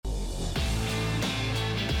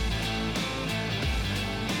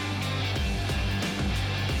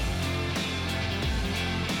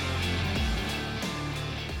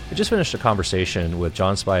I just finished a conversation with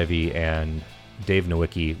John Spivey and Dave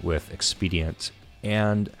Nowicki with Expedient.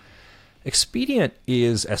 And Expedient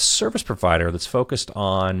is a service provider that's focused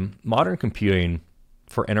on modern computing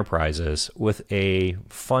for enterprises with a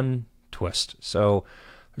fun twist. So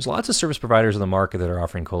there's lots of service providers in the market that are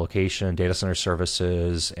offering colocation, data center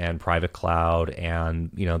services, and private cloud, and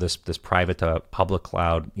this private to public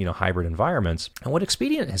cloud hybrid environments. And what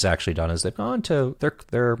Expedient has actually done is they've gone to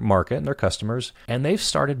their market and their customers, and they've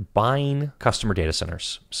started buying customer data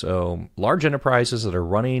centers. So large enterprises that are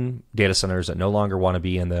running data centers that no longer want to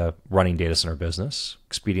be in the running data center business,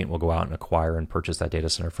 Expedient will go out and acquire and purchase that data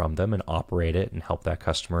center from them and operate it and help that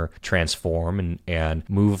customer transform and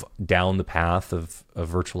move down the path of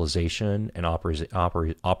virtualization and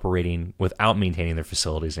operating without maintaining their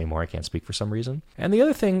facilities anymore. I can't speak for some reason. And the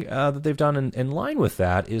other thing that they've done in line with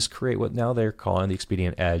that is create what now they're calling the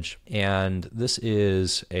Expedient Edge. And this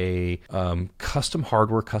is a custom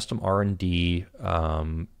hardware, custom R&D,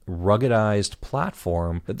 ruggedized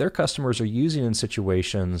platform that their customers are using in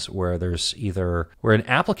situations where where an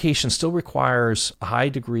application still requires a high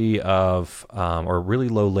degree of or really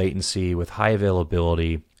low latency with high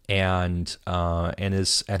availability and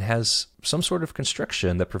has some sort of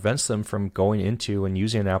constriction that prevents them from going into and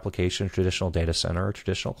using an application, traditional data center or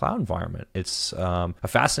traditional cloud environment. It's a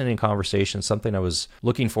fascinating conversation, something I was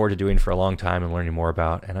looking forward to doing for a long time and learning more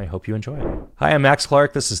about, and I hope you enjoy it. Hi, I'm Max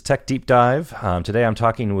Clark. This is Tech Deep Dive. Today I'm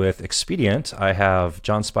talking with Expedient. I have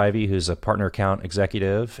John Spivey, who's a partner account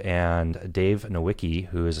executive, and Dave Nowicki,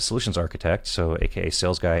 who is a solutions architect, so aka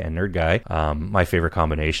sales guy and nerd guy. My favorite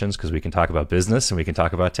combinations because we can talk about business and we can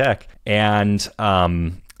talk about tech. And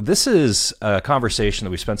this is a conversation that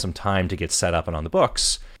we spent some time to get set up and on the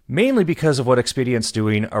books, mainly because of what Expedient's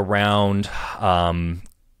doing around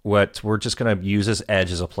what we're just going to use as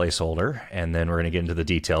Edge as a placeholder, and then we're going to get into the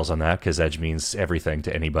details on that because Edge means everything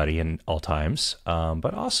to anybody in all times,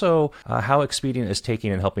 but also how Expedient is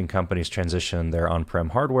taking and helping companies transition their on-prem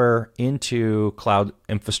hardware into cloud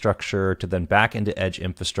infrastructure to then back into Edge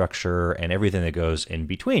infrastructure and everything that goes in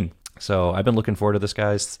between. So I've been looking forward to this,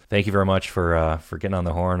 guys. Thank you very much for getting on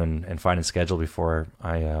the horn and finding schedule before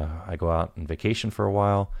I go out on vacation for a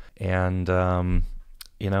while. And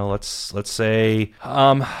let's say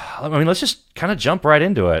let's just kind of jump right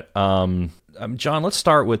into it. John, let's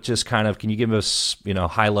start with just kind of, can you give us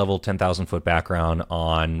high level 10,000 foot background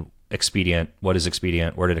on Expedient? What is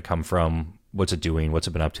Expedient? Where did it come from? What's it doing? What's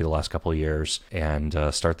it been up to the last couple of years? And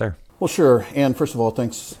start there. Well, sure. And first of all,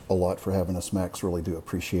 thanks a lot for having us, Max. Really do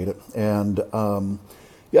appreciate it. And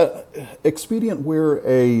Expedient,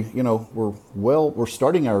 we're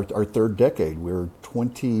starting our third decade. We're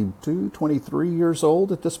 22, 23 years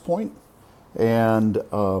old at this point. And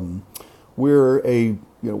we'll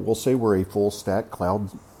say we're a full stack cloud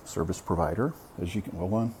service provider, as you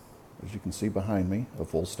can see behind me, a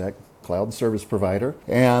full stack cloud service provider.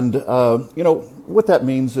 And what that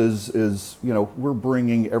means is we're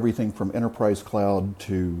bringing everything from enterprise cloud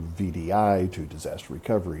to VDI to disaster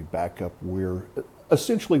recovery, backup. We're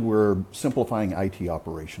simplifying IT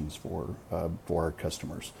operations for our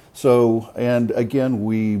customers. So, and again,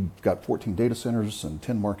 we've got 14 data centers and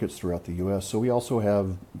 10 markets throughout the U.S. So we also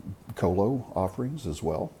have colo offerings as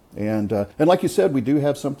well. And like you said, we do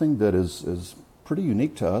have something that is pretty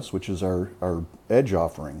unique to us, which is our Edge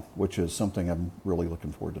offering, which is something I'm really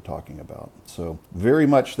looking forward to talking about. So very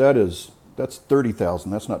much that's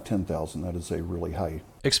 30,000. That's not 10,000. That is a really high.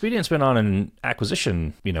 Expedient's been on an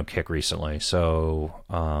acquisition, kick recently. So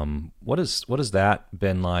what has that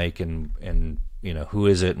been like, and who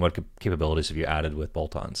is it, and what capabilities have you added with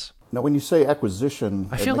bolt-ons? Now, when you say acquisition,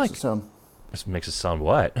 I feel like this makes it sound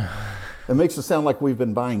what? It makes it sound like we've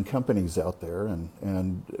been buying companies out there, and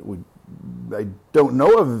I don't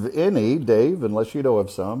know of any, Dave, unless you know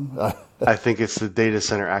of some. I think it's the data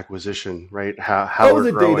center acquisition, right? How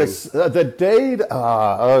we're growing. The data.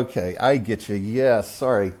 Okay, I get you. Yes,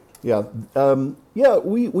 sorry. Yeah.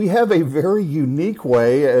 We have a very unique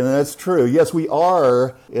way, and that's true. Yes, we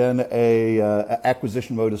are in a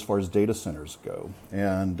acquisition mode as far as data centers go,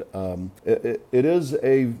 and it is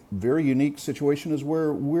a very unique situation, is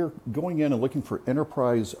where we're going in and looking for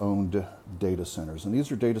enterprise-owned data centers, and these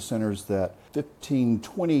are data centers that 15,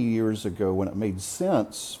 20 years ago, when it made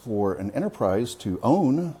sense for an enterprise to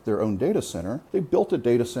own their own data center, they built a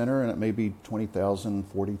data center, and it may be 20,000,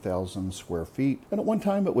 40,000 square feet, and at one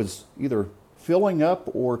time it was either filling up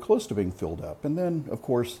or close to being filled up. And then, of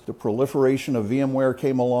course, the proliferation of VMware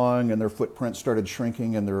came along and their footprint started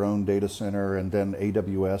shrinking in their own data center, and then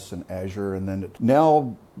AWS and Azure. And then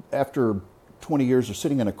now, after 20 years are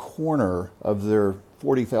sitting in a corner of their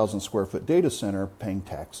 40,000 square foot data center paying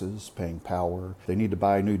taxes, paying power. They need to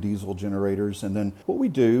buy new diesel generators. And then what we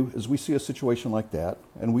do is we see a situation like that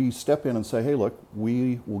and we step in and say, hey, look,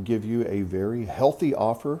 we will give you a very healthy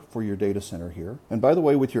offer for your data center here. And by the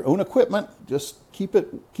way, with your own equipment, just keep it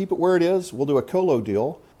where it is. We'll do a colo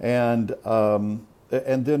deal. And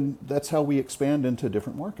then that's how we expand into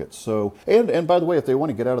different markets. So, and by the way, if they want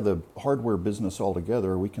to get out of the hardware business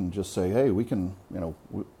altogether, we can just say, hey,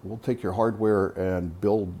 we'll take your hardware and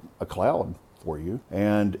build a cloud for you,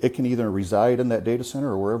 and it can either reside in that data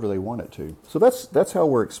center or wherever they want it to. So that's how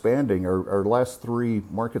we're expanding. Our last 3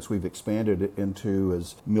 markets we've expanded into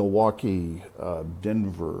is Milwaukee,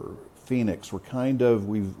 Denver, Phoenix.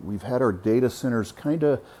 We've had our data centers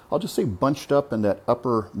I'll just say bunched up in that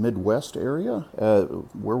upper Midwest area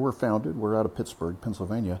where we're founded. We're out of Pittsburgh,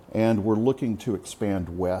 Pennsylvania, and we're looking to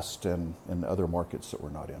expand west and other markets that we're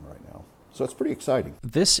not in right now. So it's pretty exciting.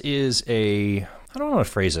 This is I don't know how to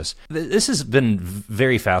phrase this. This has been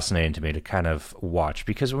very fascinating to me to kind of watch,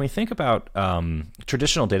 because when we think about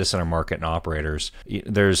traditional data center market and operators,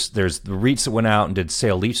 there's the REITs that went out and did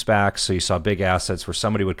sale leasebacks. So you saw big assets where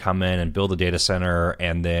somebody would come in and build a data center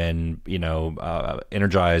and then,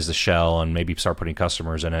 energize the shell and maybe start putting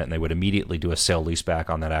customers in it. And they would immediately do a sale leaseback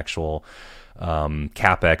on that actual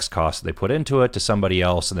CapEx cost that they put into it to somebody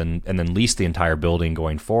else, and then lease the entire building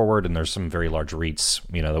going forward. And there's some very large REITs,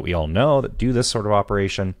 that we all know that do this sort of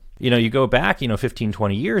operation. You go back, 15,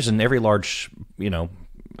 20 years, and every large,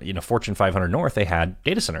 Fortune 500 North, they had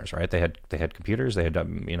data centers, right? They had computers, they had,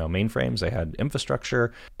 mainframes, they had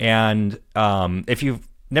infrastructure. And if you've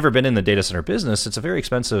never been in the data center business, it's a very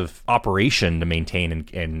expensive operation to maintain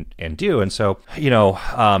and do. And so,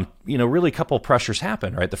 really a couple of pressures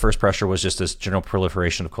happen, right? The first pressure was just this general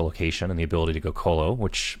proliferation of colocation and the ability to go colo,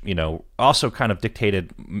 which, also kind of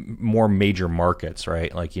dictated more major markets,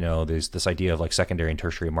 right? Like, there's this idea of like secondary and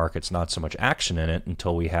tertiary markets, not so much action in it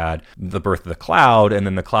until we had the birth of the cloud. And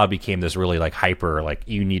then the cloud became this really like hyper, like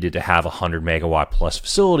you needed to have 100 megawatt plus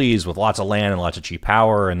facilities with lots of land and lots of cheap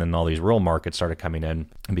power. And then all these rural markets started coming in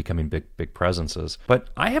and becoming big presences. But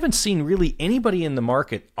I haven't seen really anybody in the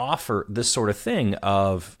market offer this sort of thing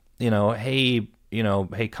of, hey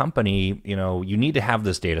company, you need to have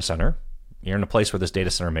this data center. You're in a place where this data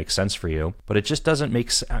center makes sense for you, but it just doesn't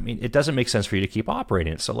make. It doesn't make sense for you to keep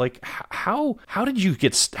operating it. So, like, how did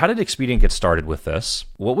Expedient get started with this?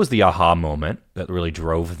 What was the aha moment that really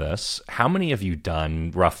drove this? How many have you done?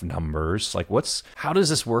 Rough numbers, like how does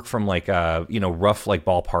this work from like rough like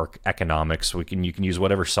ballpark economics? You can use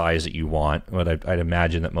whatever size that you want, but I'd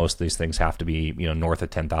imagine that most of these things have to be north of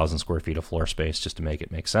 10,000 square feet of floor space just to make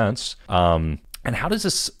it make sense. And how does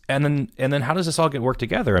this, and then how does this all get worked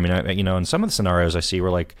together? I mean, in some of the scenarios I see where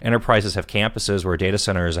like enterprises have campuses where a data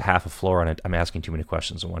center is a half a floor, and I'm asking too many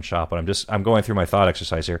questions in one shot, but I'm going through my thought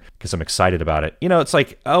exercise here because I'm excited about it. It's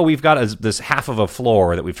like, oh, we've got this half of a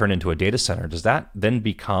floor that we've turned into a data center. Does that then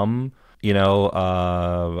become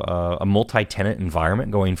a multi-tenant environment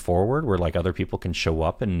going forward where like other people can show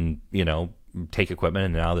up and take equipment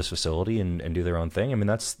and now this facility and do their own thing? I mean,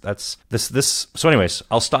 that's this. So anyways,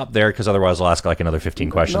 I'll stop there because otherwise I'll ask like another 15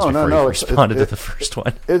 questions before you responded to the first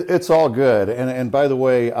one. It's all good. And by the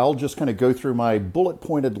way, I'll just kind of go through my bullet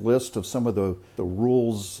pointed list of some of the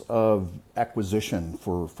rules of acquisition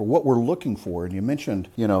for what we're looking for. And you mentioned,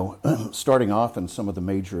 starting off in some of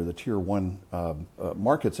the tier 1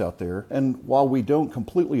 markets out there. And while we don't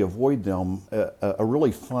completely avoid them, a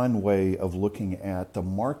really fun way of looking at the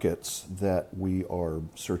markets that we are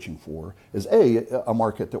searching for is a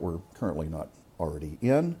market that we're currently not already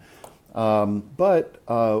in, but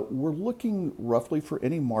we're looking roughly for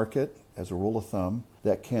any market, as a rule of thumb,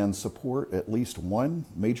 that can support at least one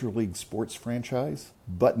major league sports franchise,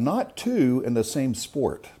 but not 2 in the same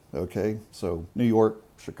sport. Okay, so New York,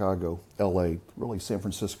 Chicago, LA, really San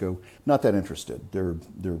Francisco, not that interested. They're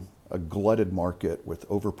a glutted market with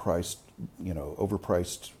overpriced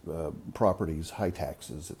properties, high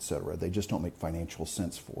taxes, etc. They just don't make financial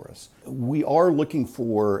sense for us. We are looking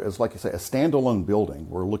for, as like I say, a standalone building.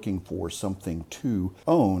 We're looking for something to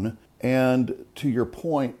own. And to your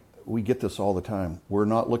point, we get this all the time. We're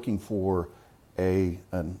not looking for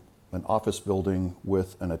an office building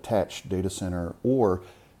with an attached data center, or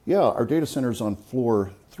our data center's on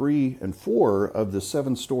floor 3 and 4 of the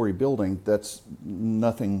 7-story building. That's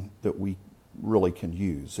nothing that we really can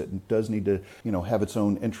use. It does need to, have its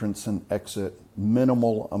own entrance and exit,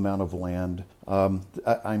 minimal amount of land. While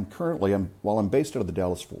I'm based out of the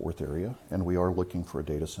Dallas-Fort Worth area, and we are looking for a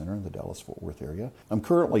data center in the Dallas-Fort Worth area, I'm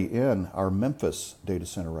currently in our Memphis data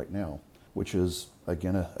center right now. which is,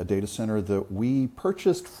 again, a data center that we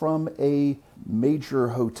purchased from a major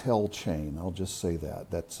hotel chain. I'll just say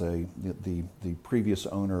that. That's the previous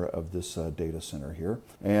owner of this data center here.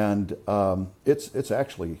 And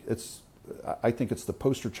I think it's the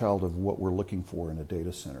poster child of what we're looking for in a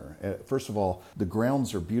data center. First of all, the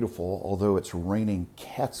grounds are beautiful, although it's raining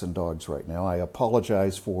cats and dogs right now. I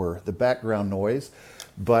apologize for the background noise,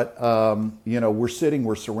 but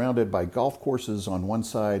we're surrounded by golf courses on one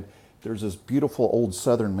side. There's this beautiful old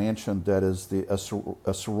Southern mansion that is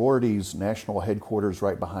a sorority's national headquarters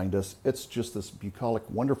right behind us. It's just this bucolic,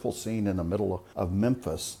 wonderful scene in the middle of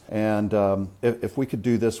Memphis. And if we could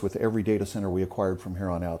do this with every data center we acquired from here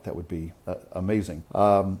on out, that would be amazing.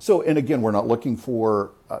 And again, we're not looking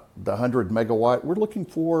for the 100 megawatt. We're looking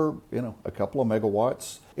for, a couple of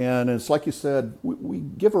megawatts. And it's like you said, we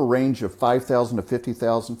give a range of 5,000 to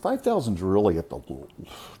 50,000. 5,000 is really at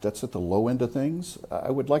the low end of things. I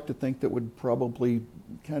would like to think that would probably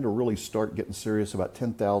kind of really start getting serious about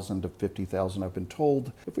 10,000 to 50,000. I've been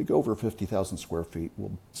told if we go over 50,000 square feet,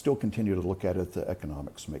 we'll still continue to look at it if the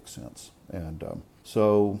economics make sense. And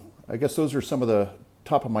so I guess those are some of the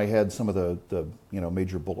top of my head, some of the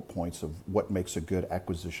major bullet points of what makes a good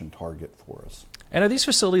acquisition target for us. And are these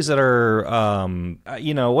facilities that are,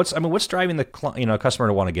 what's driving the customer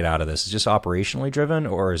to want to get out of this? Is it just operationally driven,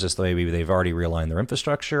 or is this maybe they've already realigned their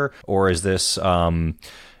infrastructure, or is this,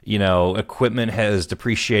 equipment has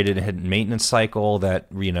depreciated and hit a maintenance cycle that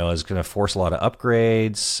is going to force a lot of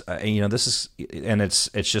upgrades?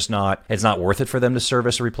 It's not worth it for them to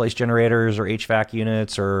service or replace generators or HVAC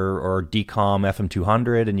units or decom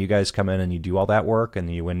FM200, and you guys come in and you do all that work,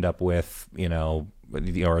 and you end up with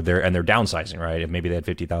they're downsizing, right? If maybe they had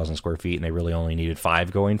 50,000 square feet and they really only needed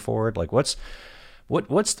 5 going forward, like what's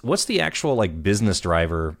the actual like business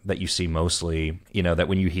driver that you see mostly, that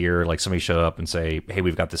when you hear like somebody show up and say, hey,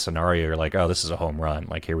 we've got this scenario, you're like, oh, this is a home run,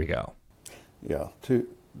 like here we go. Yeah.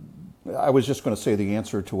 I was just going to say the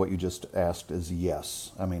answer to what you just asked is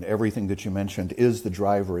yes. I mean, everything that you mentioned is the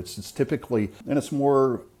driver. It's typically, and it's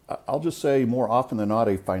more, I'll just say more often than not,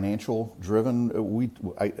 a financial driven.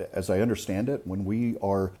 As I understand it, when we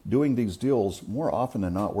are doing these deals, more often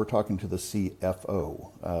than not, we're talking to the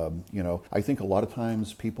CFO. I think a lot of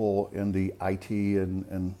times people in the IT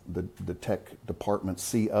and the tech department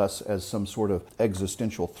see us as some sort of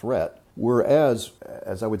existential threat. Whereas,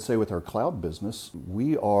 as I would say with our cloud business,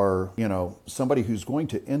 we are, somebody who's going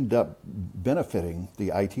to end up benefiting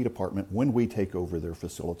the IT department when we take over their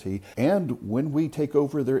facility and when we take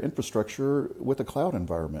over their infrastructure with a cloud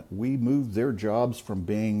environment. We move their jobs from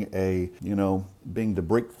being being the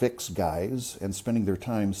break fix guys and spending their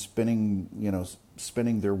time spinning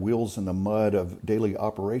their wheels in the mud of daily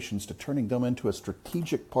operations to turning them into a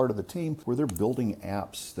strategic part of the team where they're building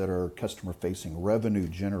apps that are customer facing, revenue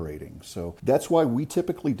generating. So that's why we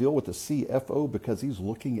typically deal with the CFO, because he's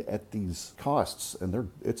looking at these costs and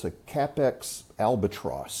it's a CapEx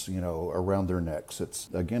albatross, around their necks. It's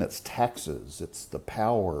taxes, it's the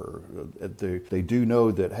power. They do know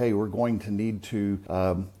that, hey, we're going to need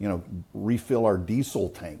to, refill our diesel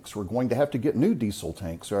tanks. We're going to have to get new diesel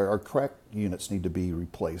tanks. Our crack units need to be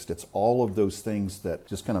replaced. It's all of those things that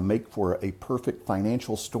just kind of make for a perfect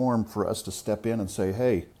financial storm for us to step in and say,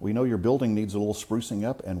 hey, we know your building needs a little sprucing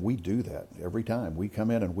up, and we do that every time. We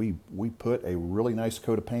come in and we put a really nice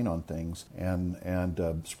coat of paint on things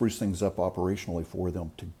and spruce things up operationally for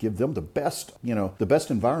them to give them the best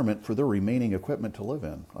environment for their remaining equipment to live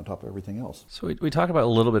in on top of everything else. So we talked about a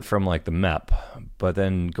little bit from like the MEP, but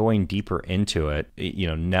then going deeper into it,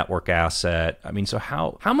 network asset. I mean, so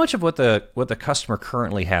how much of what the customer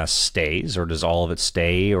currently has stays, or does all of it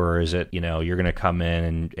stay, or is it, you're going to come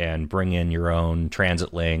in and bring in your own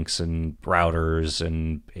transit links and routers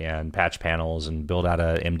and patch panels and build out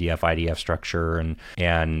a MDF IDF structure and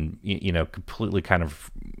completely kind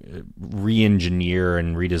of re-engineer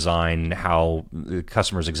and redesign how the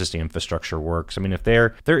customer's existing infrastructure works. I mean, if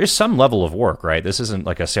there is some level of work, right? This isn't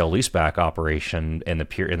like a sale leaseback operation in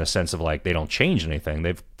the sense of like they don't change anything.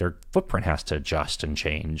 Their footprint has to adjust and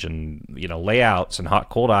change, and layouts and hot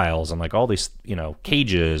cold aisles and like all these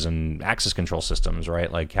cages and access control systems,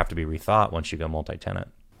 right? Like have to be rethought once you go multi-tenant.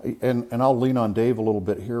 And I'll lean on Dave a little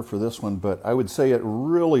bit here for this one, but I would say it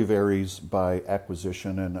really varies by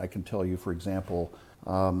acquisition. And I can tell you, for example,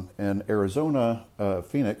 in Arizona,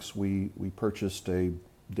 Phoenix, we purchased a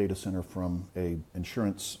data center from a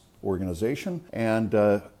insurance organization, and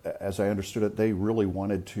as I understood it, they really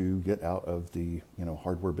wanted to get out of the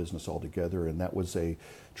hardware business altogether, and that was a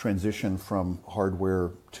transition from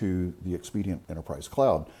hardware to the Expedient Enterprise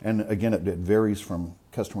Cloud. And again, it varies from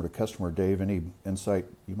customer to customer. Dave, any insight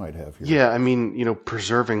you might have here? Yeah, I mean,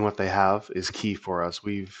 preserving what they have is key for us.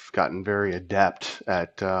 We've gotten very adept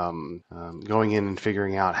at going in and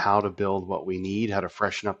figuring out how to build what we need, how to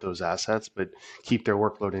freshen up those assets, but keep their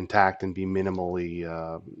workload intact and be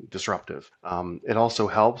minimally disruptive. It also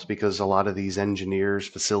helps because a lot of these engineers,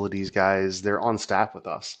 facilities guys, they're on staff with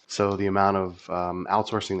us. So the amount of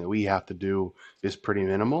outsourcing that we have to do is pretty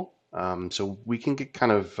minimal. So we can get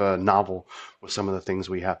kind of novel with some of the things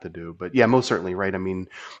we have to do. But yeah, most certainly, right? I mean,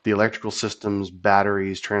 the electrical systems,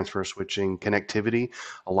 batteries, transfer switching, connectivity,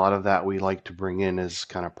 a lot of that we like to bring in as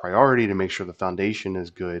kind of priority to make sure the foundation is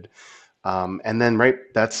good. And then, right,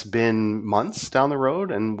 that's been months down the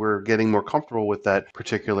road, and we're getting more comfortable with that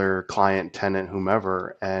particular client, tenant,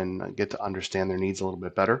 whomever, and get to understand their needs a little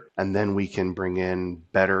bit better. And then we can bring in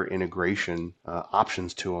better integration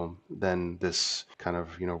options to them than this kind of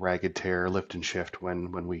ragged tear, lift and shift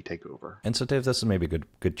when we take over. And so, Dave, this is maybe a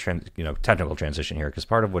good technical transition here, because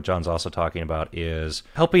part of what John's also talking about is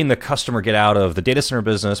helping the customer get out of the data center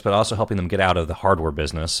business, but also helping them get out of the hardware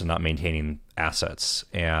business and not maintaining assets.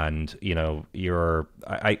 And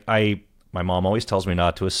my mom always tells me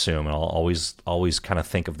not to assume, and I'll always kind of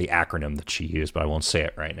think of the acronym that she used, but I won't say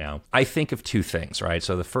it right now. I think of two things, right?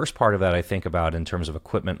 So the first part of that I think about in terms of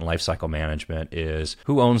equipment and lifecycle management is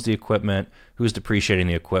who owns the equipment, who's depreciating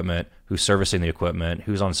the equipment, who's servicing the equipment,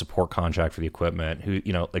 who's on a support contract for the equipment, who,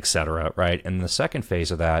 et cetera, right? And the second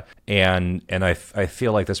phase of that, and I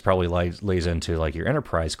feel like this probably lays into like your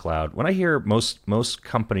enterprise cloud. When I hear most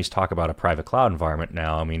companies talk about a private cloud environment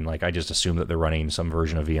now, I mean, like I just assume that they're running some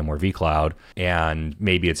version of VMware vCloud, and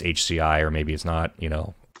maybe it's HCI or maybe it's not,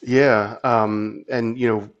 Yeah,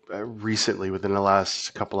 recently, within the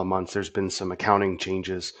last couple of months, there's been some accounting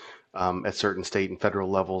changes at certain state and federal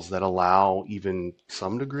levels that allow even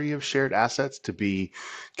some degree of shared assets to be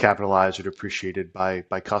capitalized or depreciated by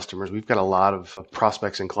customers. We've got a lot of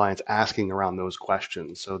prospects and clients asking around those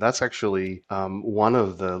questions. So that's actually one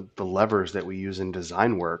of the levers that we use in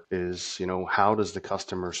design work is, how does the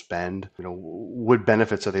customer spend? What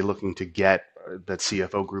benefits are they looking to get? That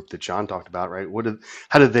CFO group that John talked about, right?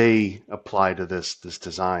 How do they apply to this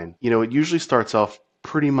design? It usually starts off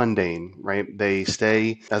pretty mundane, right? They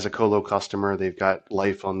stay as a colo customer. They've got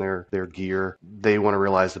life on their gear. They want to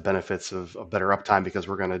realize the benefits of better uptime because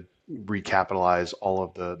we're going to recapitalize all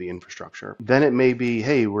of the infrastructure. Then it may be,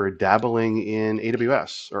 hey, we're dabbling in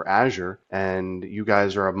AWS or Azure, and you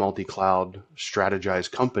guys are a multi-cloud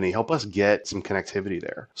strategized company. Help us get some connectivity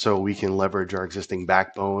there so we can leverage our existing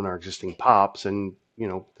backbone, our existing POPs, and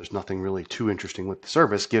there's nothing really too interesting with the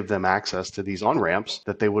service. Give them access to these on-ramps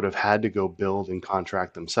that they would have had to go build and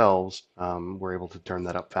contract themselves. We're able to turn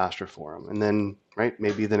that up faster for them. And then, right,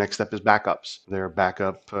 maybe the next step is backups. Their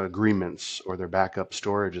backup agreements or their backup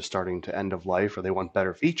storage is starting to end of life, or they want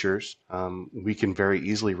better features. We can very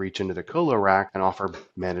easily reach into the colo rack and offer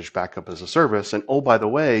managed backup as a service. And oh, by the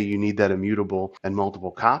way, you need that immutable and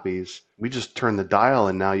multiple copies. We just turn the dial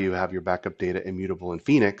and now you have your backup data immutable in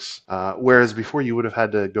Phoenix, whereas before you would have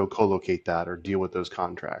had to go co-locate that or deal with those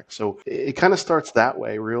contracts. So it kind of starts that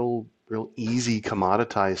way, real easy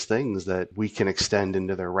commoditized things that we can extend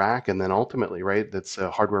into their rack. And then ultimately, right, that's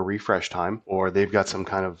a hardware refresh time, or they've got some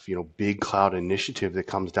kind of, big cloud initiative that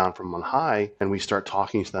comes down from on high. And we start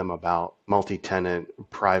talking to them about multi-tenant,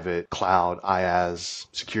 private cloud, IaaS,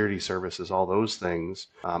 security services, all those things.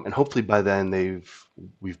 And hopefully by then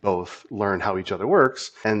we've both learned how each other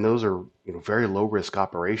works. And those are, very low risk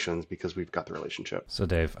operations because we've got the relationship. So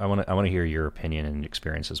Dave, I want to hear your opinion and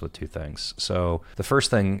experiences with two things. So the first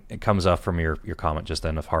thing, it comes up from your comment just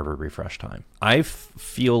then of hardware refresh time. I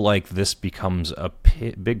feel like this becomes a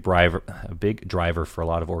big driver for a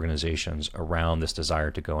lot of organizations around this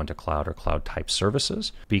desire to go into cloud or cloud type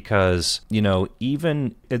services, because,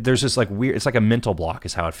 even there's this like weird, it's like a mental block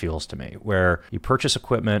is how it feels to me, where you purchase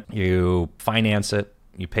equipment, you finance it,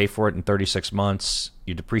 you pay for it in 36 months,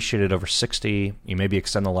 you depreciate it over 60, you maybe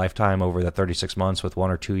extend the lifetime over that 36 months with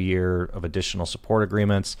 1 or 2 year of additional support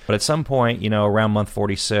agreements. But at some point, around month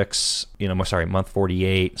 46, month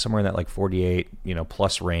 48, somewhere in that like 48,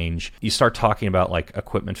 plus range, you start talking about like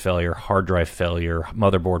equipment failure, hard drive failure,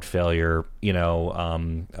 motherboard failure,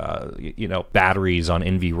 batteries on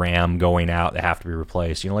NVRAM going out that have to be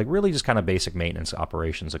replaced, like really just kind of basic maintenance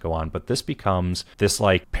operations that go on. But this becomes this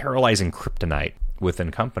like paralyzing kryptonite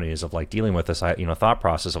within companies of like dealing with this, thought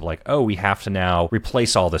process of like, oh, we have to now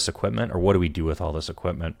replace all this equipment, or what do we do with all this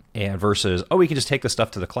equipment? And versus, oh, we can just take this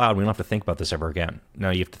stuff to the cloud. We don't have to think about this ever again.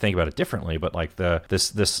 Now you have to think about it differently, but like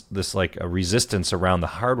this like a resistance around the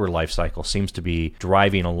hardware life cycle seems to be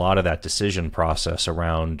driving a lot of that decision process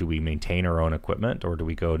around, do we maintain our own equipment or do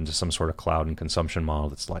we go into some sort of cloud and consumption model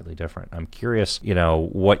that's slightly different? I'm curious,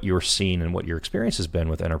 what you're seeing and what your experience has been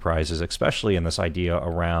with enterprises, especially in this idea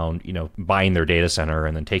around, buying their data center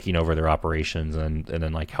and then taking over their operations and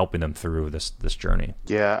then like helping them through this journey.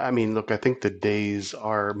 Yeah, I mean, look, I think the days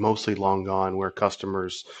are mostly long gone where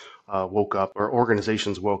customers woke up, or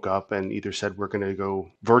organizations woke up and either said we're going to go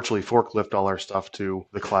virtually forklift all our stuff to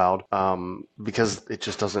the cloud, because it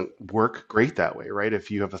just doesn't work great that way, right? If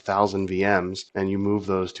you have 1,000 VMs and you move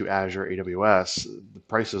those to Azure AWS, the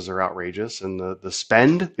prices are outrageous and the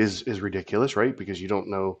spend is ridiculous, right? Because you don't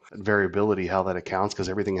know variability, how that accounts, because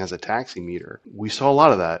everything has a taxi meter. We saw a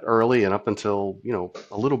lot of that early and up until,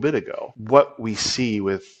 a little bit ago. What we see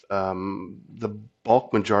with the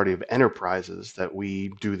bulk majority of enterprises that we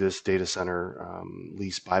do this data center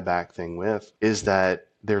lease buyback thing with is that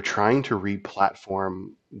they're trying to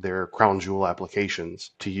re-platform their crown jewel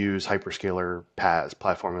applications to use hyperscaler PaaS,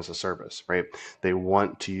 platform as a service, right? They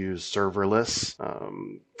want to use serverless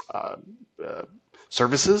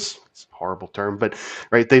services. It's a horrible term, but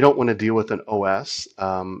right, they don't want to deal with an OS.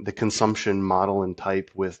 The consumption model and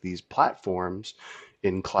type with these platforms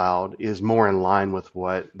in cloud is more in line with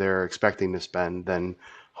what they're expecting to spend than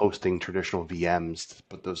hosting traditional VMs to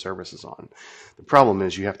put those services on. The problem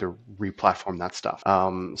is you have to re-platform that stuff.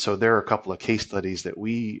 So there are a couple of case studies that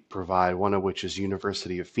we provide, one of which is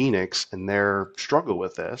University of Phoenix, and their struggle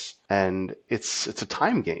with this. And it's a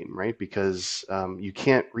time game, right? Because you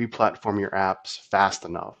can't re-platform your apps fast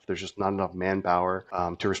enough. There's just not enough manpower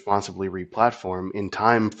to responsibly re-platform in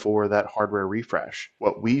time for that hardware refresh.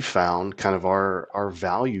 What we found, kind of our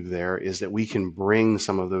value there, is that we can bring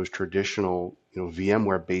some of those traditional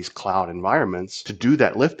VMware-based cloud environments to do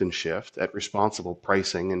that lift and shift at responsible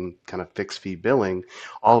pricing and kind of fixed fee billing.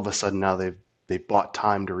 All of a sudden now they've bought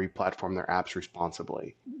time to re-platform their apps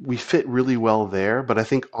responsibly. We fit really well there, but I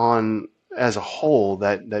think as a whole,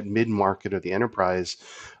 that mid-market or the enterprise,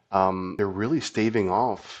 they're really staving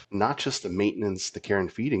off not just the maintenance, the care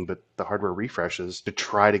and feeding, but the hardware refreshes to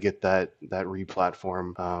try to get that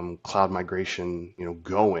re-platform cloud migration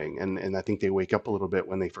going. And I think they wake up a little bit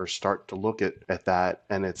when they first start to look at that,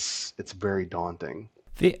 and it's very daunting.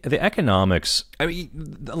 The economics, I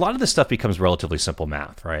mean, a lot of this stuff becomes relatively simple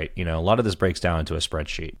math, right? A lot of this breaks down into a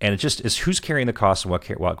spreadsheet, and it just is who's carrying the cost and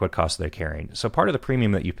what costs they're carrying. So part of the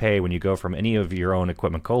premium that you pay when you go from any of your own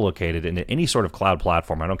equipment co-located into any sort of cloud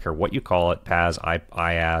platform, I don't care what you call it, PaaS,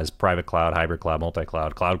 IaaS, private cloud, hybrid cloud,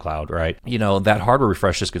 multi-cloud, cloud, right? That hardware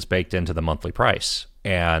refresh just gets baked into the monthly price.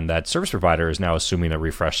 And that service provider is now assuming the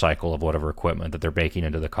refresh cycle of whatever equipment that they're baking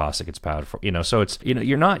into the cost that gets paid for. So it's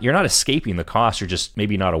you're not escaping the cost. You're just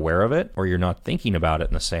maybe not aware of it, or you're not thinking about it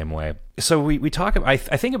in the same way. So we talk. I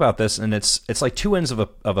think about this, and it's like two ends of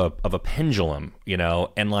a pendulum,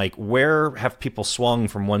 and like where have people swung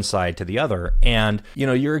from one side to the other? And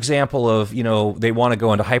your example of they want to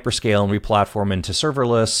go into hyperscale and replatform into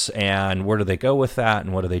serverless, and where do they go with that,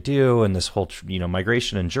 and what do they do, and this whole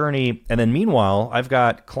migration and journey. And then meanwhile, I've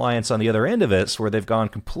got clients on the other end of it where they've gone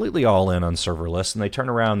completely all in on serverless, and they turn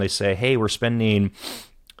around and they say, hey, we're spending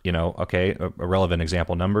a relevant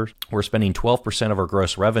example numbers. We're spending 12% of our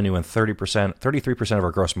gross revenue and 33% of our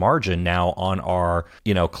gross margin now on our,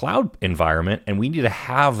 cloud environment. And we need to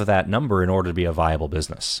have that number in order to be a viable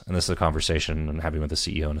business. And this is a conversation I'm having with the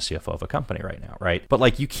CEO and the CFO of a company right now, right? But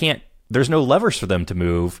like there's no levers for them to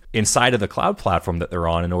move inside of the cloud platform that they're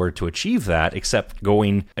on in order to achieve that, except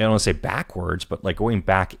going, I don't want to say backwards, but like going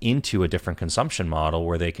back into a different consumption model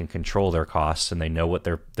where they can control their costs and they know what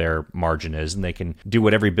their margin is, and they can do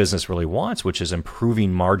what every business really wants, which is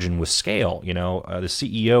improving margin with scale. The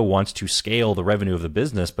CEO wants to scale the revenue of the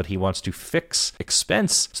business, but he wants to fix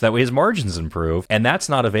expense so that way his margins improve. And that's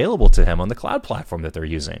not available to him on the cloud platform that they're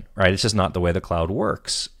using, right? It's just not the way the cloud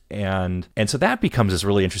works. And so that becomes this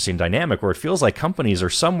really interesting dynamic where it feels like companies are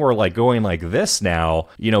somewhere like going like this now,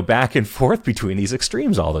 back and forth between these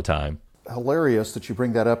extremes all the time. Hilarious that you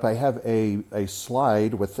bring that up. I have a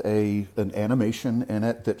slide with an animation in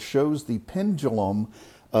it that shows the pendulum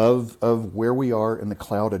of where we are in the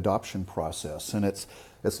cloud adoption process. And it's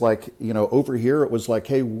like, over here it was like,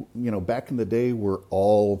 hey, back in the day we're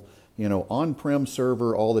all on-prem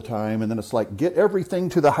server all the time. And then it's like, get everything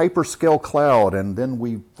to the hyperscale cloud. And then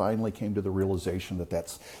we finally came to the realization that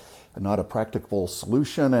that's not a practical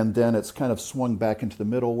solution. And then it's kind of swung back into the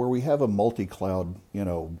middle where we have a multi-cloud,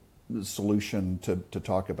 solution to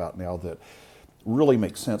talk about now that really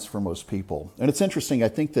makes sense for most people. And it's interesting, I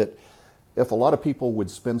think that if a lot of people would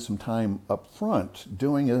spend some time up front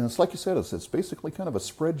doing it, and it's like you said, it's basically kind of a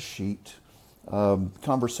spreadsheet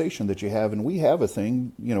conversation that you have. And we have a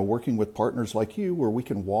thing, working with partners like you, where we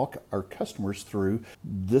can walk our customers through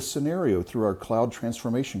this scenario through our cloud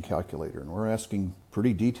transformation calculator. And we're asking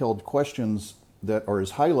pretty detailed questions that are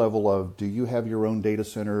as high level of, do you have your own data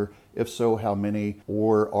center? If so, how many?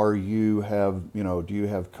 Or do you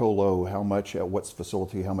have colo? How much at what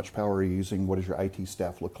facility? How much power are you using? What does your IT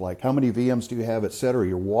staff look like? How many VMs do you have, et cetera?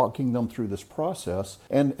 You're walking them through this process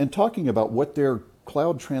and talking about what their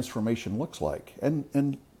cloud transformation looks like.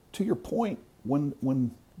 And to your point,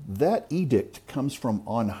 when that edict comes from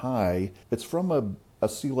on high, it's from a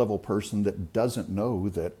C-level person that doesn't know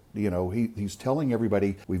that, he's telling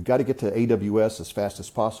everybody, we've got to get to AWS as fast as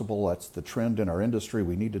possible. That's the trend in our industry.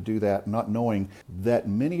 We need to do that, not knowing that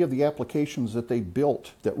many of the applications that they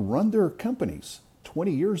built that run their companies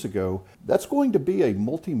 20 years ago, that's going to be a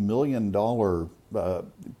multi-million-dollar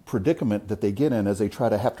predicament that they get in as they try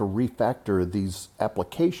to have to refactor these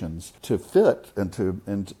applications to fit into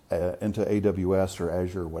AWS or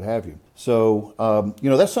Azure, what have you. So,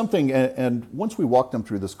 that's something, and once we walk them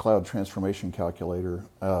through this cloud transformation calculator,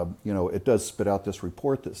 it does spit out this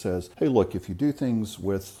report that says, hey, look, if you do things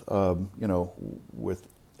with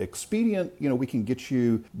Expedient, we can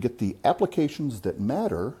get the applications that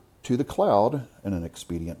matter to the cloud in an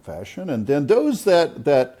expedient fashion, and then those that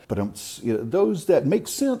make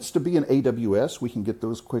sense to be in AWS, we can get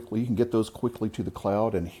those quickly. You can get those quickly to the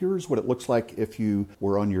cloud, and here's what it looks like if you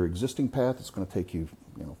were on your existing path. It's going to take you,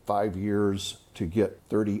 5 years to get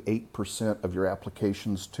 38% of your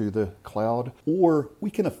applications to the cloud, or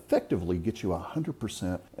we can effectively get you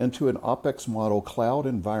 100% into an OpEx model cloud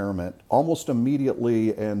environment almost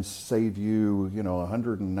immediately and save you,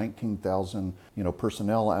 119,000,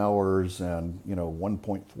 personnel hours and,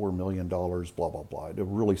 $1.4 million, blah, blah, blah. It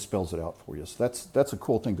really spells it out for you. So that's a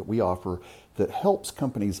cool thing that we offer that helps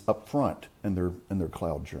companies up front in their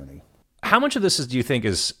cloud journey. How much of this do you think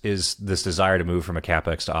is this desire to move from a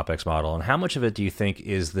CapEx to OpEx model? And how much of it do you think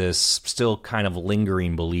is this still kind of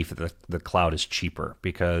lingering belief that the cloud is cheaper?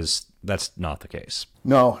 Because that's not the case.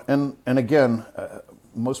 No. And again,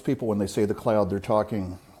 most people, when they say the cloud, they're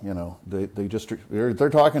talking, they're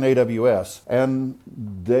talking AWS, and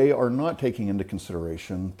they are not taking into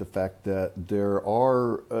consideration the fact that there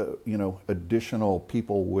are, additional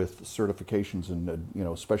people with certifications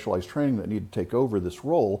and, specialized training that need to take over this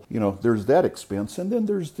role. There's that expense. And then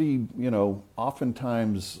there's the,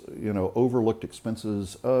 oftentimes, overlooked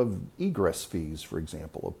expenses of egress fees, for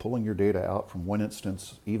example, of pulling your data out from one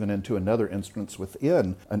instance, even into another instance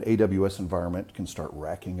within an AWS environment can start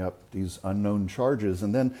racking up these unknown charges.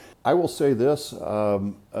 And then I will say this,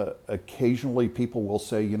 occasionally people will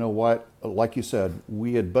say, you know what, like you said,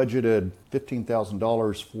 we had budgeted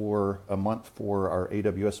 $15,000 for a month for our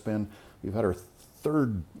AWS spend. We've had our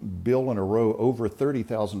third bill in a row over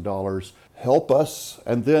 $30,000. Help us.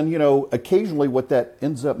 And then, occasionally what that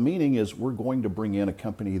ends up meaning is we're going to bring in a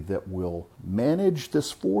company that will manage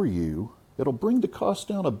this for you. It'll bring the cost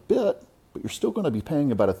down a bit, but you're still going to be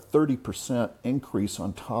paying about a 30% increase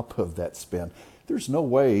on top of that spend. There's no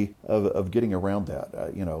way of getting around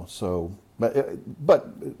that, so, but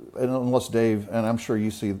unless Dave, and I'm sure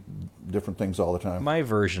you see different things all the time. My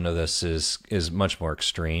version of this is much more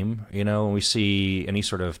extreme. When we see any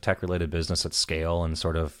sort of tech-related business at scale and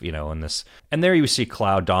sort of, in this, and there you see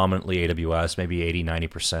cloud dominantly AWS, maybe 80,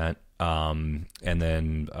 90%. And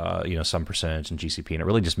then, some percentage in GCP. And it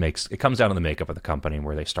really just it comes down to the makeup of the company and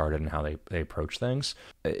where they started and how they approach things.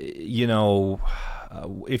 If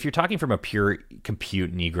you're talking from a pure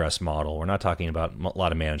compute and egress model, we're not talking about a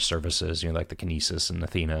lot of managed services, like the Kinesis and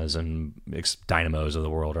Athenas and Dynamos of the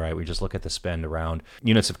world, right? We just look at the spend around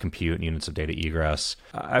units of compute and units of data egress.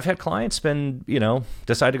 I've had clients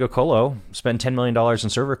decide to go colo, spend $10 million in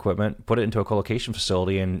server equipment, put it into a colocation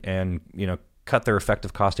facility and cut their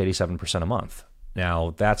effective cost 87% a month.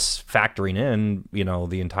 Now that's factoring in,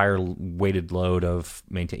 the entire weighted load of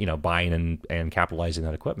buying and capitalizing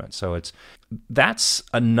that equipment. So that's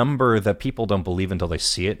a number that people don't believe until they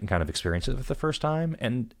see it and kind of experience it for the first time.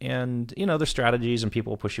 And there's strategies and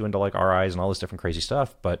people push you into like RIs and all this different crazy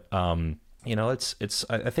stuff. But I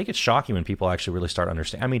think it's shocking when people actually really start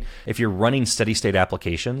understanding. I mean, if you're running steady state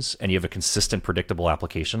applications and you have a consistent, predictable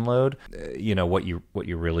application load, what you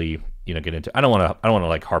really get into. I don't want to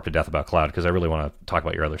like harp to death about cloud because I really want to talk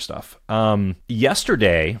about your other stuff.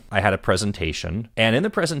 Yesterday I had a presentation, and in the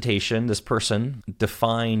presentation, this person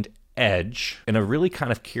defined edge in a really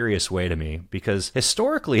kind of curious way to me, because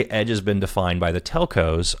historically edge has been defined by the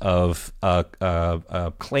telcos of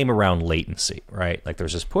a claim around latency, right? Like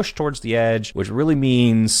there's this push towards the edge, which really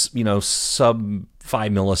means, sub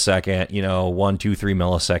 5 millisecond, 1, 2, 3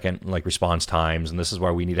 millisecond like response times. And this is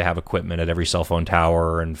why we need to have equipment at every cell phone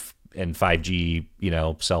tower and 5G,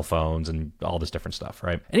 cell phones and all this different stuff,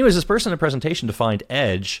 right? Anyways, this person in the presentation defined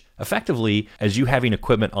edge effectively as you having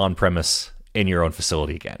equipment on premise in your own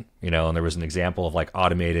facility again, and there was an example of like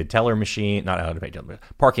automated teller machine, not automated,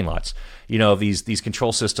 parking lots, these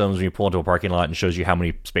control systems when you pull into a parking lot and shows you how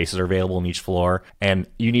many spaces are available in each floor. And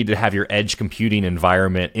you need to have your edge computing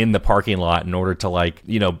environment in the parking lot in order to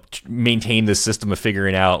maintain this system of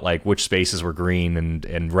figuring out like which spaces were green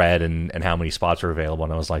and red and how many spots were available.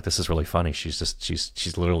 And I was like, this is really funny.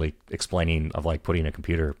 She's literally explaining of like putting a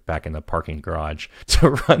computer back in the parking garage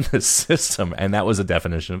to run this system. And that was a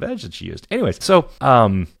definition of edge that she used. Anyways, so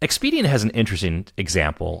Expedient has an interesting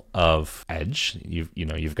example of edge.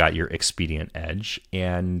 You've got your Expedient edge,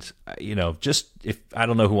 and just if I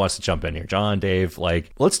don't know who wants to jump in here, John, Dave,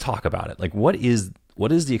 like let's talk about it. Like what is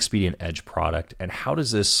the Expedient Edge product, and how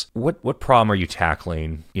does this what problem are you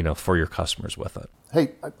tackling for your customers with it?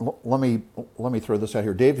 Hey, let me throw this out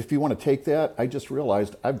here, Dave. If you want to take that, I just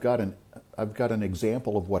realized I've got an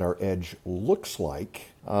example of what our edge looks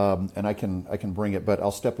like, and I can bring it, but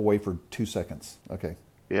I'll step away for 2 seconds. Okay.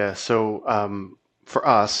 Yeah. So for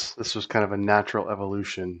us, this was kind of a natural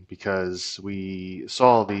evolution because we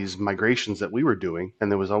saw these migrations that we were doing, and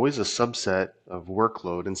there was always a subset of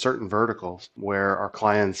workload in certain verticals where our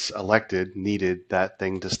clients needed that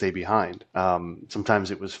thing to stay behind.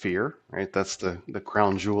 Sometimes it was fear, right? That's the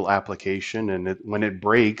crown jewel application, and when it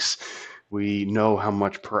breaks, we know how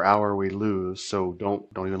much per hour we lose, so don't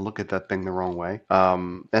even look at that thing the wrong way.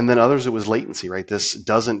 And then others, it was latency, right? This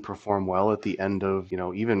doesn't perform well at the end of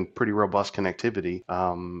even pretty robust connectivity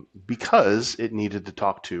because it needed to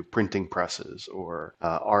talk to printing presses or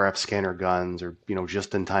RF scanner guns or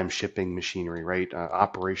just-in-time shipping machinery, right?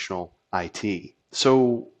 Operational IT.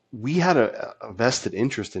 So we had a vested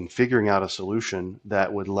interest in figuring out a solution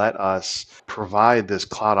that would let us provide this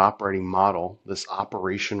cloud operating model, this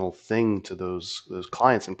operational thing to those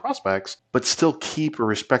clients and prospects, but still keep or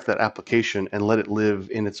respect that application and let it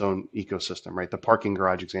live in its own ecosystem, right? The parking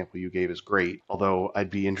garage example you gave is great, although I'd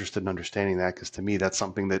be interested in understanding that because to me, that's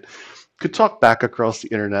something that could talk back across the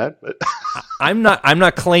internet, but I'm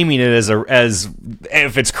not claiming it as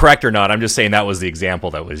if it's correct or not. I'm just saying that was the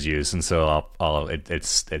example that was used, and so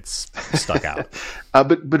it's stuck out.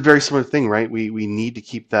 But very similar thing, right? We need to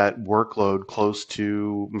keep that workload close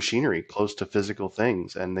to machinery, close to physical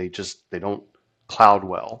things, and they don't cloud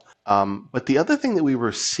well. But the other thing that we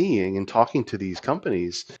were seeing and talking to these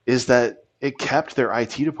companies is that it kept their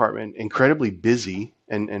IT department incredibly busy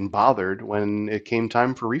and bothered when it came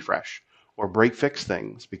time for refresh or break fix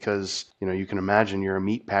things, because you can imagine you're a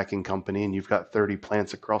meat packing company and you've got 30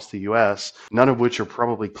 plants across the US, none of which are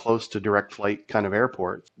probably close to direct flight kind of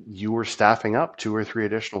airports. You were staffing up 2 or 3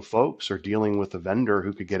 additional folks or dealing with a vendor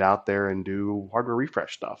who could get out there and do hardware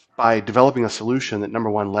refresh stuff. By developing a solution that, number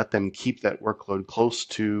one, let them keep that workload close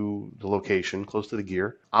to the location, close to the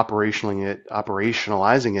gear,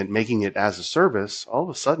 operationalizing it, making it as a service, all of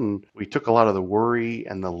a sudden we took a lot of the worry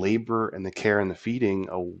and the labor and the care and the feeding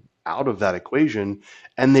out of that equation,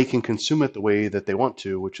 and they can consume it the way that they want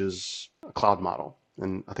to, which is a cloud model.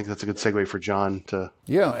 And I think that's a good segue for John to.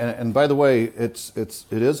 Yeah, and by the way, it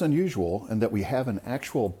is unusual in that we have an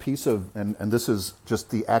actual piece of, and this is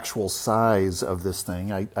just the actual size of this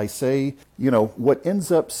thing. I say, what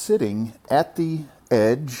ends up sitting at the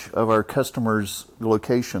edge of our customers'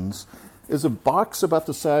 locations is a box about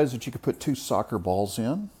the size that you could put 2 soccer balls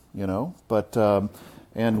in, but.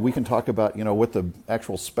 And we can talk about, what the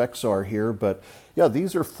actual specs are here. But yeah,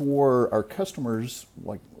 these are for our customers,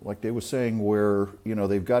 like Dave was saying, where,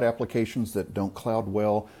 they've got applications that don't cloud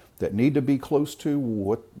well, that need to be close to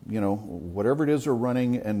whatever it is they're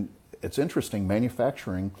running. And it's interesting,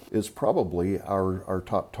 manufacturing is probably our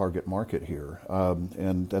top target market here.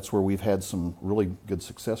 And that's where we've had some really good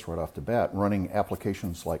success right off the bat, running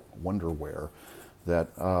applications like Wonderware that,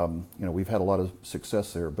 we've had a lot of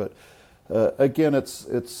success there. But again,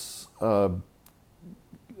 it's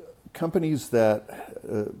companies that,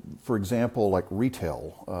 for example, like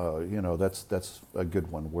retail, that's a good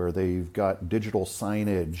one where they've got digital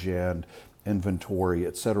signage and inventory,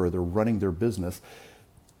 et cetera. They're running their business.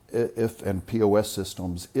 And POS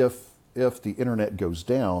systems, if the internet goes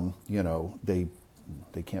down, they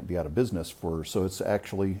can't be out of business so it's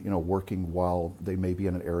actually, working while they may be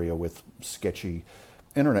in an area with sketchy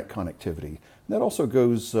internet connectivity. And that also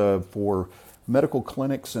goes for medical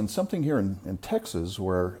clinics, and something here in Texas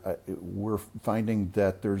where we're finding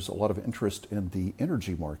that there's a lot of interest in the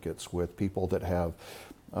energy markets with people that have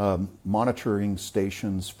monitoring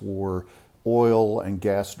stations for oil and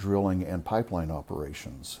gas drilling and pipeline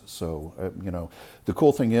operations. So, the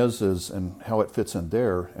cool thing is and how it fits in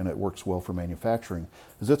there, and it works well for manufacturing,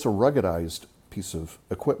 is it's a ruggedized piece of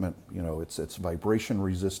equipment. It's vibration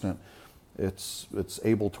resistant. It's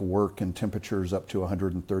able to work in temperatures up to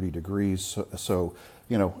 130 degrees. So,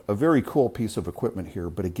 a very cool piece of equipment here.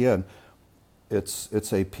 But again,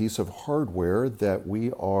 it's a piece of hardware that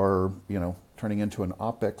we are, turning into an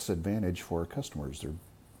OpEx advantage for our customers.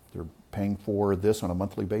 They're paying for this on a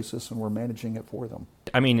monthly basis, and we're managing it for them.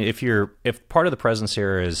 I mean, if part of the presence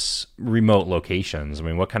here is remote locations, I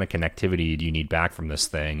mean, what kind of connectivity do you need back from this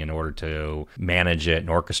thing in order to manage it and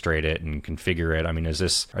orchestrate it and configure it? I mean,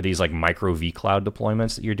 are these like micro vCloud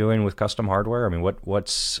deployments that you're doing with custom hardware? I mean,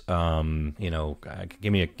 what's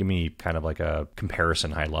give me kind of like a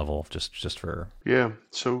comparison high level just for. Yeah.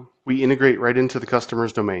 So we integrate right into the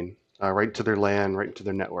customer's domain. Right to their LAN, right to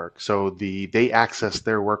their network. So they access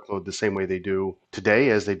their workload the same way they do today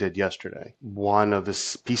as they did yesterday. One of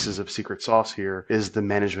the pieces of secret sauce here is the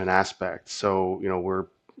management aspect. So, we're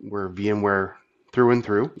VMware through and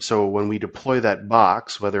through. So when we deploy that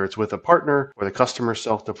box, whether it's with a partner or the customer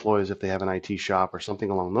self-deploys if they have an IT shop or something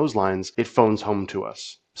along those lines, it phones home to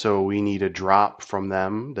us. So we need a drop from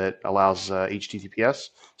them that allows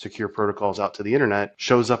HTTPS, secure protocols out to the internet,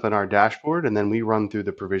 shows up in our dashboard, and then we run through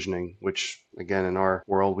the provisioning, which again, in our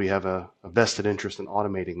world, we have a vested interest in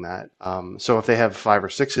automating that. So if they have 5 or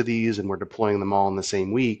 6 of these and we're deploying them all in the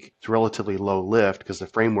same week, it's relatively low lift because the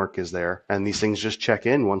framework is there. And these things just check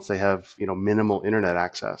in once they have, minimal internet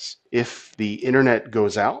access. If the internet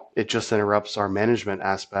goes out, it just interrupts our management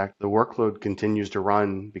aspect. The workload continues to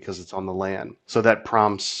run because it's on the LAN. So that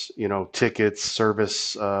prompts, tickets,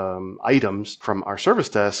 service items from our service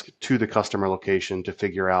desk to the customer location to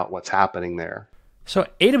figure out what's happening there. So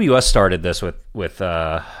AWS started this with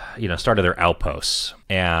started their Outposts,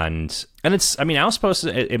 and it's, Outposts,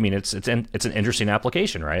 it's an interesting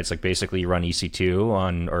application, right? It's like basically you run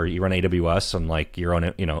EC2 or you run AWS on like your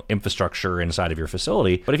own, infrastructure inside of your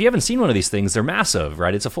facility. But if you haven't seen one of these things, they're massive,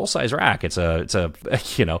 right? It's a full size rack. It's an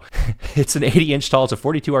 80-inch tall, it's a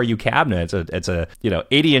 42 RU cabinet. It's a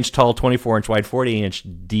 80-inch tall, 24-inch wide,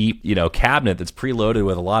 40-inch deep, cabinet that's preloaded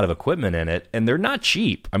with a lot of equipment in it, and they're not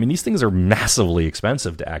cheap. I mean, these things are massively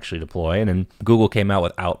expensive to actually deploy. And then Google came out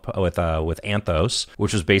with Anthos,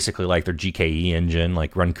 which was basically like their GKE engine,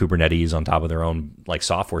 like run Kubernetes on top of their own like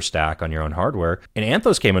software stack on your own hardware. And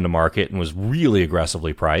Anthos came into market and was really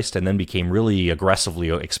aggressively priced, and then became really aggressively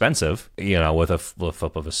expensive, with a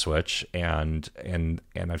flip of a switch. And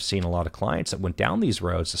I've seen a lot of clients that went down these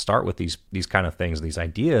roads to start with these kind of things, these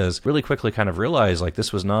ideas, really quickly kind of realized like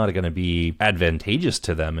this was not going to be advantageous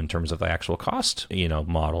to them in terms of the actual cost,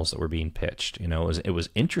 models that were being pitched. It was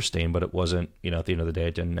interesting, but it wasn't, at the end of the day,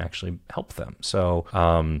 it didn't actually help them. So,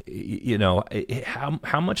 how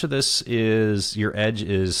much of this is your edge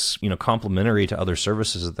is, complementary to other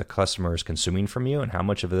services that the customer is consuming from you, and how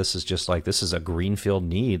much of this is just like, this is a greenfield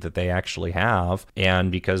need that they actually have,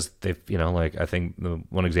 and because they've, I think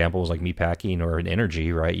one example was like meatpacking or an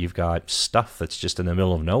energy, right? You've got stuff that's just in the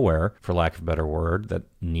middle of nowhere, for lack of a better word, that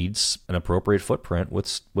needs an appropriate footprint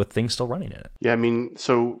with things still running in it. Yeah,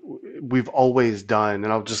 so we've always done,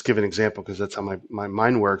 and I'll just give an example because that's how my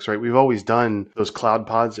mind works, right? We've always done those cloud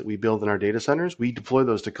pods that we build in our data centers. We deploy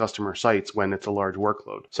those to customer sites when it's a large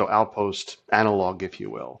workload. So Outpost analog, if you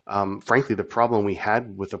will. Frankly, the problem we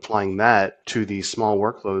had with applying that to these small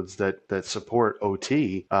workloads that support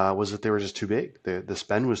OT was that they were just too big. The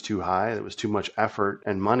spend was too high. It was too much effort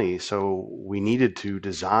and money. So we needed to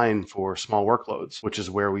design for small workloads, which is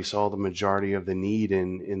where we saw the majority of the need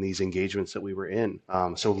in these engagements that we were in.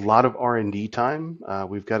 So a lot of R&D time.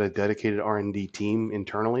 We've got a dedicated R&D team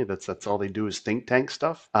internally. That's all they do is think tank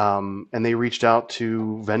stuff. And they reached out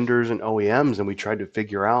to vendors and OEMs, and we tried to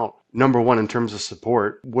figure out, number one, in terms of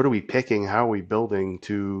support, what are we picking? How are we building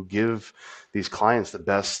to give these clients the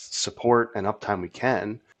best support and uptime we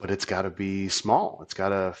can? But it's got to be small. It's got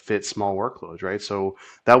to fit small workloads, right? So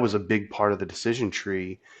that was a big part of the decision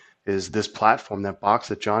tree, is this platform, that box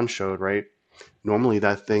that John showed, right? Normally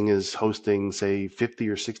that thing is hosting, say, 50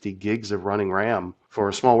 or 60 gigs of running RAM for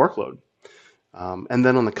a small workload. And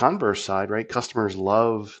then on the converse side, right, customers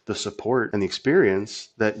love the support and the experience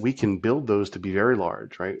that we can build those to be very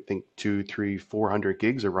large, right? I think 200, 300, 400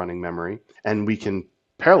 gigs of running memory, and we can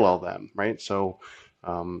parallel them, right? So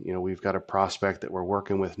We've got a prospect that we're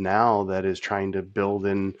working with now that is trying to build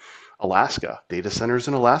in Alaska. Data centers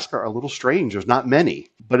in Alaska are a little strange. There's not many,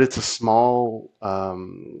 but it's a small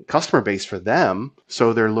customer base for them.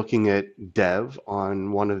 So they're looking at dev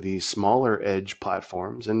on one of these smaller edge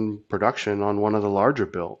platforms and production on one of the larger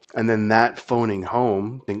builds. And then that phoning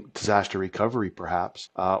home, think disaster recovery perhaps,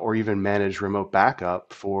 or even managed remote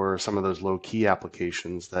backup for some of those low key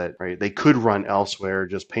applications that they could run elsewhere,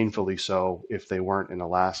 just painfully so if they weren't in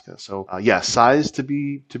Alaska. So size to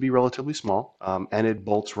be relatively small, and it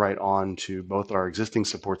bolts right on to both our existing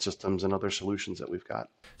support systems and other solutions that we've got.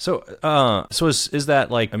 So, is that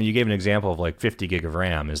like, I mean, you gave an example of like 50 gig of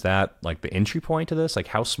RAM. Is that like the entry point to this? Like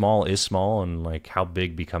how small is small and like how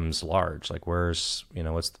big becomes large? Like where's,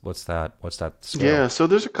 what's that scale? Yeah, so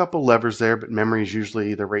there's a couple levers there, but memory is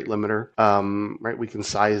usually the rate limiter. We can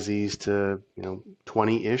size these to,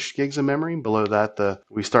 20-ish gigs of memory. Below that,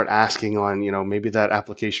 we start asking on, maybe that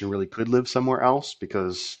application really could live somewhere else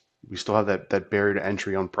because we still have that barrier to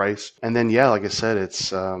entry on price. And then, like I said,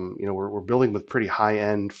 it's, we're building with pretty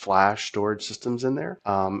high-end flash storage systems in there.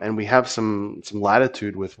 And we have some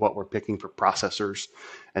latitude with what we're picking for processors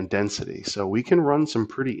and density. So we can run some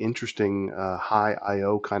pretty interesting high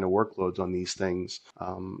I/O kind of workloads on these things.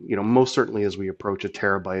 Most certainly as we approach a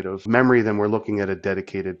terabyte of memory, then we're looking at a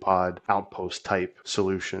dedicated pod outpost type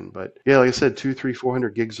solution. But yeah, like I said, 200, 300,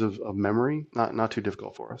 400 gigs of memory, not too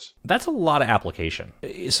difficult for us. That's a lot of application.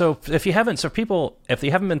 So if you haven't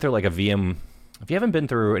been through like a VM, if you haven't been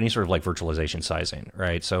through any sort of like virtualization sizing,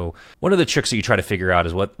 right? So one of the tricks that you try to figure out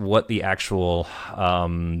is what the actual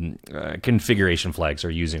configuration flags are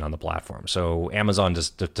using on the platform. So Amazon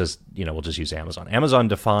does we'll just use Amazon. Amazon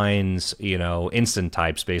defines instant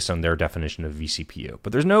types based on their definition of vCPU,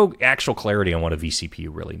 but there's no actual clarity on what a vCPU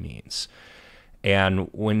really means. And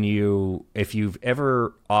if you've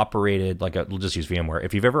ever operated we'll just use VMware.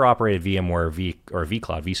 If you've ever operated VMware or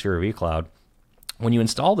vCloud, vSphere or vCloud, when you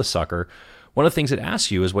install the sucker, one of the things it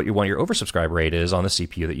asks you is what your oversubscribe rate is on the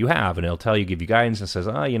CPU that you have, and it'll give you guidance and says,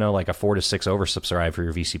 like a 4 to 6 oversubscribe for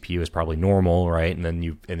your vCPU is probably normal, right? And then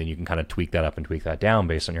you can kind of tweak that up and tweak that down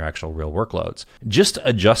based on your actual real workloads. Just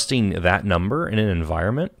adjusting that number in an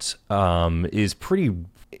environment is pretty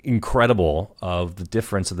incredible of the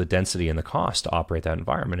difference of the density and the cost to operate that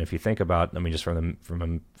environment. If you think about, just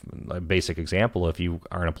from a basic example, if you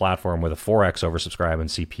are in a platform with a 4x oversubscribe in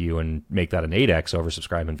CPU and make that an 8x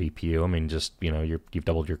oversubscribe in VPU, you've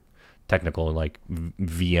doubled your technical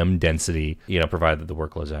VM density, provided that the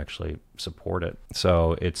workloads actually support it.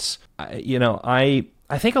 So it's, I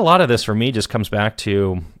think a lot of this for me just comes back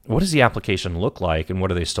to what does the application look like and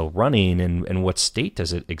what are they still running and what state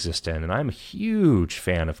does it exist in? And I'm a huge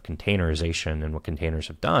fan of containerization and what containers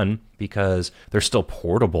have done because they're still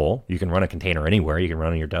portable. You can run a container anywhere. You can run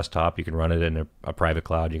it on your desktop. You can run it in a private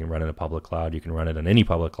cloud. You can run it in a public cloud. You can run it in any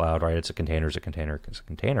public cloud, right? It's a container.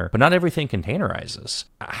 But not everything containerizes.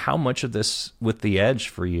 How much of this with the edge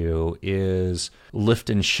for you is lift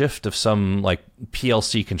and shift of some like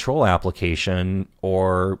PLC control application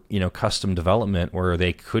or, custom development where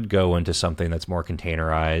they could go into something that's more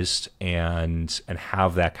containerized and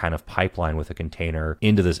have that kind of pipeline with a container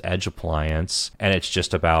into this edge appliance. And it's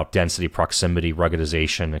just about density, proximity,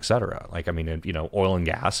 ruggedization, et cetera. Oil and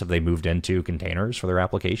gas, have they moved into containers for their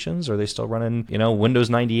applications? Or are they still running, Windows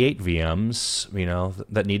 98 VMs,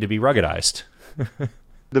 that need to be ruggedized?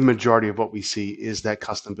 The majority of what we see is that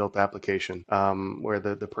custom built application where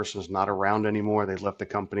the person is not around anymore. They've left the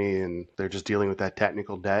company and they're just dealing with that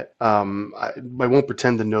technical debt. I won't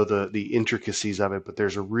pretend to know the intricacies of it, but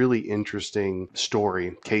there's a really interesting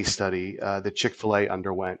case study that Chick-fil-A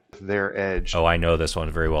underwent with their edge. Oh, I know this one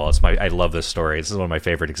very well. I love this story. This is one of my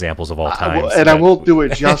favorite examples of all time. I won't do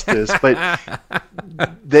it justice, but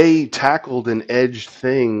they tackled an edge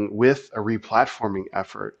thing with a replatforming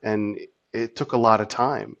effort, and it took a lot of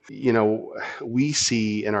time. We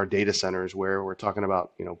see in our data centers where we're talking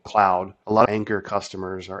about, cloud, a lot of anchor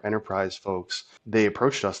customers, our enterprise folks, they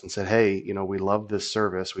approached us and said, hey, we love this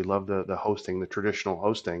service. We love the hosting, the traditional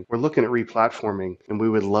hosting. We're looking at replatforming and we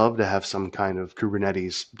would love to have some kind of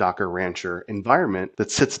Kubernetes, Docker, Rancher environment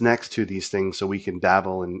that sits next to these things so we can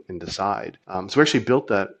dabble and decide. So we actually built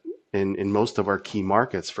that in most of our key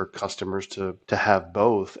markets for customers to have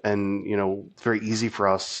both. And, it's very easy for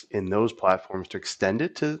us in those platforms to extend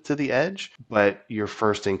it to the edge. But your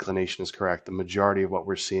first inclination is correct. The majority of what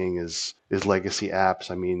we're seeing is is legacy apps.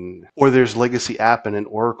 I mean, or there's legacy app and an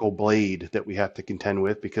Oracle blade that we have to contend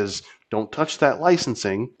with, because don't touch that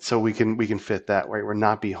licensing, so we can fit that, right? We're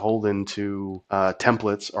not beholden to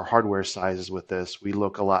templates or hardware sizes with this. We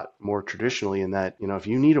look a lot more traditionally in that, if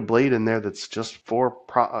you need a blade in there that's just for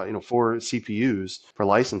for CPUs for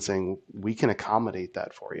licensing, we can accommodate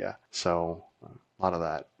that for you. So a lot of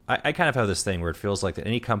that. I kind of have this thing where it feels like that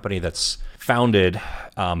any company that's founded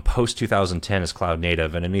post 2010 is cloud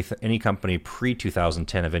native, and any company pre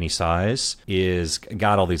 2010 of any size is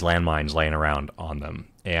got all these landmines laying around on them.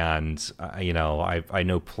 And I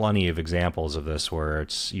know plenty of examples of this where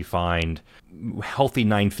you find healthy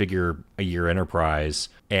 9-figure a year enterprise,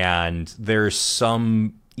 and there's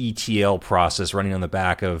some ETL process running on the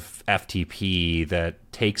back of FTP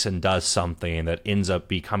that takes and does something that ends up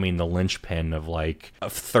becoming the linchpin of like a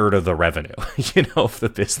third of the revenue, of the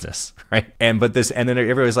business, right? And then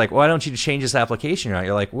everybody's like, why don't you change this application? Right?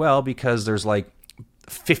 You're like, well, because there's like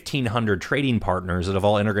 1,500 trading partners that have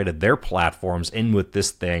all integrated their platforms in with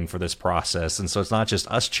this thing for this process. And so it's not just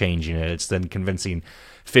us changing it, it's then convincing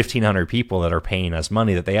 1,500 people that are paying us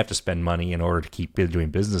money that they have to spend money in order to keep doing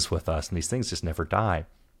business with us. And these things just never die.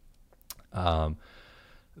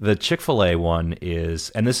 The Chick-fil-A one is,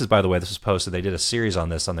 and this is, by the way, this was posted, they did a series on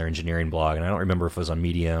this on their engineering blog, and I don't remember if it was on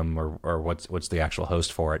Medium or what's the actual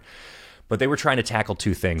host for it. But they were trying to tackle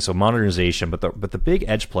two things, so modernization, but the big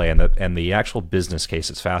edge play and the actual business case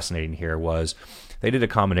that's fascinating here was they did a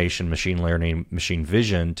combination machine learning, machine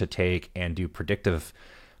vision to take and do predictive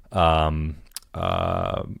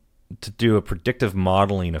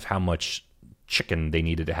modeling of how much chicken they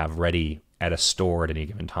needed to have ready at a store at any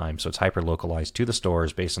given time. So it's hyper localized to the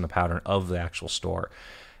stores based on the pattern of the actual store.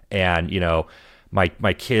 And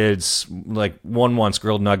my kids, like, one wants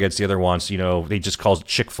grilled nuggets, the other wants, they just calls it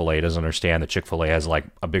Chick-fil-A, doesn't understand that Chick-fil-A has like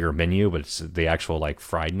a bigger menu, but it's the actual like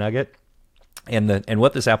fried nugget. And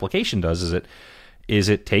what this application does is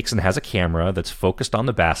it takes and has a camera that's focused on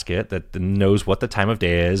the basket that knows what the time of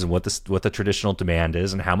day is and what the traditional demand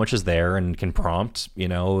is and how much is there, and can prompt,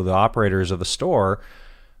 the operators of the store,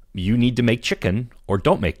 you need to make chicken or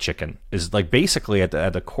don't make chicken, is like basically at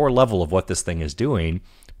the core level of what this thing is doing.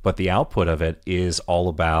 But the output of it is all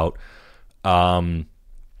about, the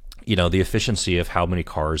efficiency of how many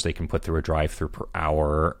cars they can put through a drive-through per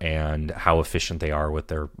hour, and how efficient they are with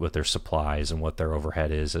their supplies and what their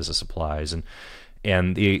overhead is as a supplies.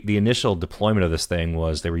 And the initial deployment of this thing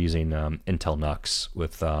was they were using Intel NUCs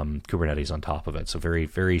with Kubernetes on top of it. So very,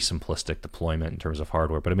 very simplistic deployment in terms of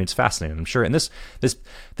hardware. But I mean, it's fascinating, I'm sure. And this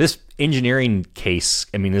engineering case,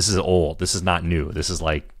 I mean, this is old. This is not new. This is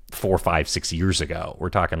like 4, 5, 6 years ago. We're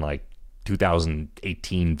talking like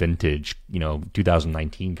 2018 vintage,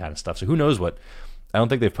 2019 kind of stuff. So who knows what? I don't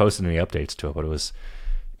think they've posted any updates to it, but it was,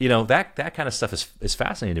 that kind of stuff is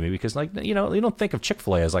fascinating to me, because like, you don't think of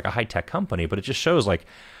Chick-fil-A as like a high-tech company, but it just shows like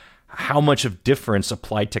how much of difference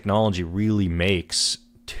applied technology really makes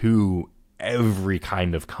to every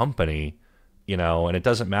kind of company, and it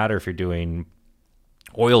doesn't matter if you're doing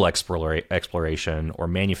oil exploration or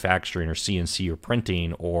manufacturing or CNC or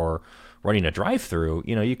printing or running a drive-through.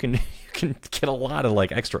 You can get a lot of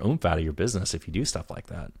like extra oomph out of your business if you do stuff like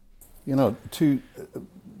that.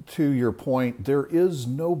 To your point, there is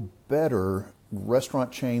no better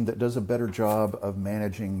restaurant chain that does a better job of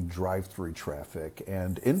managing drive-through traffic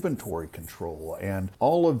and inventory control and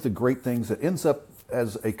all of the great things that ends up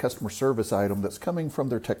as a customer service item that's coming from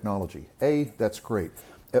their technology. That's great.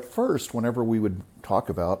 At first, whenever we would talk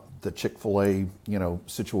about the Chick-fil-A,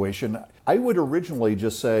 situation, I would originally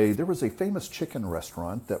just say there was a famous chicken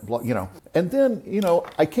restaurant that, and then,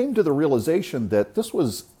 I came to the realization that this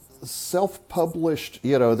was self-published.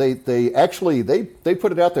 They actually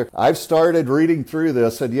put it out there. I've started reading through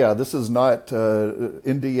this, and this is not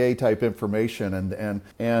NDA type information.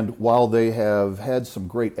 And while they have had some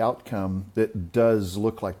great outcome, it does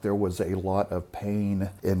look like there was a lot of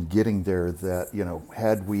pain in getting there. That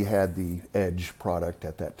had we had the Edge product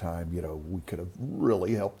at that time, we could have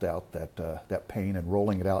really helped out that pain and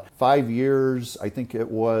rolling it out. 5 years, I think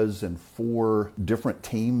it was, and 4 different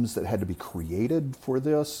teams that had to be created for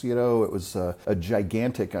this. It was a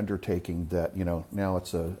gigantic undertaking that, now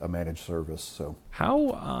it's a managed service. So how,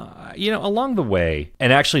 along the way,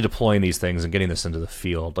 and actually deploying these things and getting this into the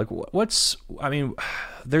field, like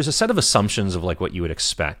there's a set of assumptions of like what you would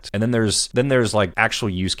expect. And then there's like actual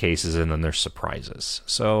use cases, and then there's surprises.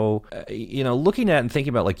 So, looking at and thinking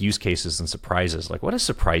about like use cases and surprises, like what has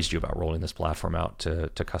surprised you about rolling this platform out to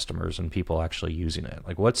customers and people actually using it?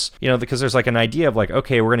 Like what's, because there's like an idea of like,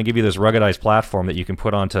 okay, we're going to give you this ruggedized platform that you can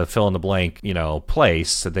put onto fill in the blank,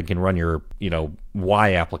 place that they can run your,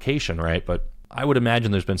 Y application, right? But I would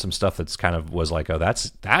imagine there's been some stuff that's kind of was like, oh,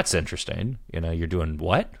 that's interesting. You're doing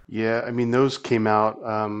what? Yeah, I mean, those came out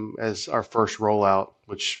as our first rollout,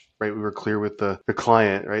 which right, we were clear with the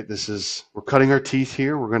client, right? We're cutting our teeth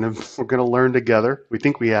here. We're gonna learn together. We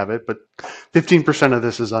think we have it, but 15% of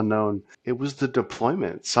this is unknown. It was the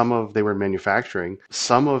deployment. They were manufacturing.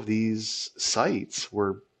 Some of these sites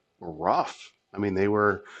were rough. I mean, they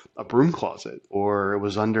were a broom closet, or it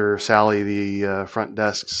was under Sally, the front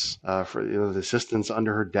desk's for the assistants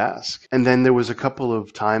under her desk. And then there was a couple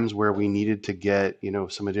of times where we needed to get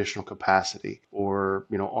some additional capacity, or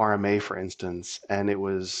RMA, for instance. And it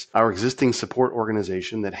was our existing support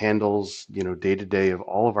organization that handles day to day of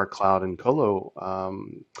all of our cloud and colo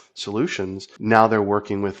solutions. Now they're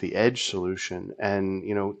working with the edge solution, and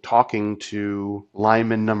talking to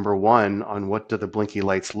lineman number one on what do the blinky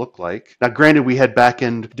lights look like. Now, granted, we had back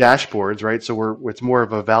end dashboards, right? So it's more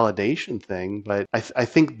of a validation thing, but I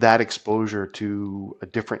think that exposure to a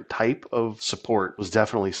different type of support was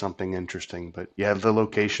definitely something interesting. But yeah, the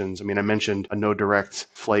locations. I mean, I mentioned a no direct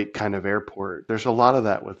flight kind of airport. There's a lot of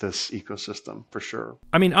that with this ecosystem for sure.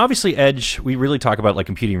 I mean, obviously, edge. We really talk about like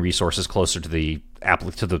computing resources closer to the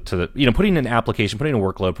putting an application, putting a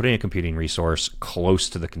workload, putting a computing resource close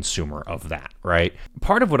to the consumer of that, right?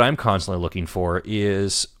 Part of what I'm constantly looking for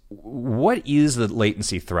is what is the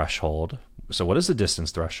latency threshold? So what is the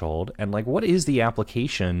distance threshold? And like, what is the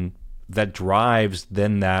application that drives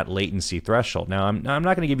then that latency threshold? Now, I'm not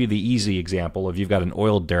going to give you the easy example of you've got an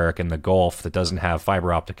oil derrick in the Gulf that doesn't have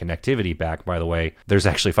fiber optic connectivity back. By the way, there's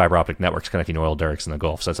actually fiber optic networks connecting oil derricks in the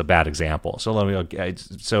Gulf, so that's a bad example.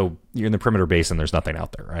 So you're in the perimeter basin, there's nothing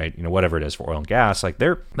out there, right? Whatever it is for oil and gas,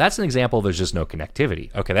 that's an example. There's just no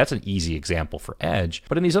connectivity. Okay, that's an easy example for edge.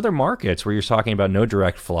 But in these other markets where you're talking about no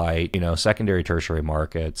direct flight, secondary, tertiary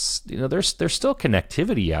markets, there's still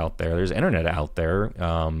connectivity out there. There's internet out there.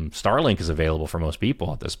 Starlink is available for most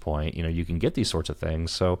people at this point. You can get these sorts of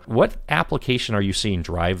things. So what application are you seeing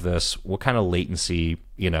drive this? What kind of latency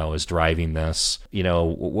is driving this?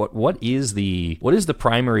 What is the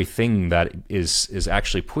primary thing that is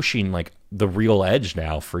actually pushing like the real edge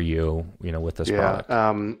now for you, with this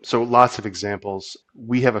product? So lots of examples.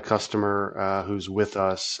 We have a customer who's with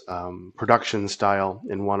us, production style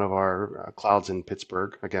in one of our clouds in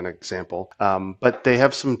Pittsburgh, again, example. But they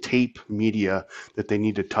have some tape media that they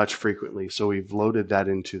need to touch frequently. So we've loaded that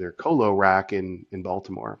into their colo rack in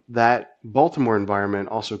Baltimore. That Baltimore environment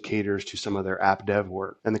also caters to some of their app dev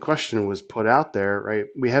work. And the question was put out there, right?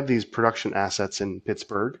 We have these production assets in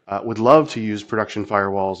Pittsburgh, would love to use production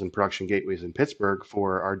firewalls and production gateways in Pittsburgh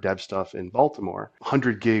for our dev stuff in Baltimore.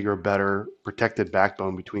 100 gig or better protected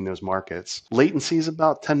backbone between those markets. Latency is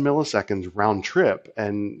about 10 milliseconds round trip,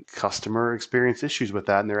 and customer experienced issues with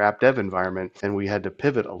that in their app dev environment, and we had to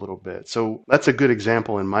pivot a little bit. So that's a good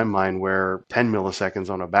example in my mind where 10 milliseconds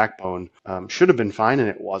on a backbone should have been fine, and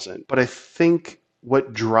it wasn't. But I think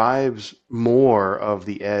what drives more of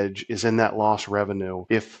the edge is in that lost revenue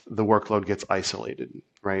if the workload gets isolated,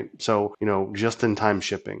 right? So, just-in-time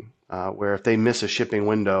shipping, where if they miss a shipping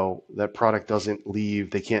window, that product doesn't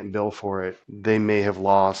leave, they can't bill for it, they may have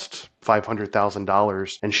lost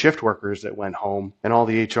 $500,000 and shift workers that went home and all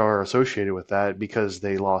the HR associated with that because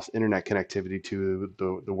they lost internet connectivity to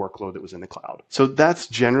the workload that was in the cloud. So that's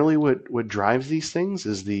generally what drives these things,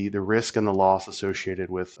 is the risk and the loss associated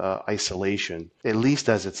with isolation. At least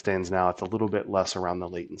as it stands now, it's a little bit less around the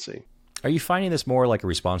latency. Are you finding this more like a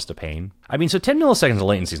response to pain? I mean, so 10 milliseconds of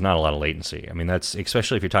latency is not a lot of latency. I mean, that's,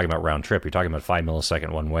 especially if you're talking about round trip, you're talking about 5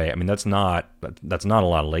 millisecond one way. I mean, that's not a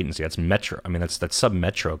lot of latency. That's metro. I mean, that's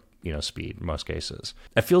sub-metro, speed in most cases.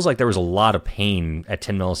 It feels like there was a lot of pain at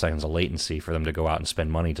 10 milliseconds of latency for them to go out and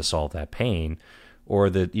spend money to solve that pain. Or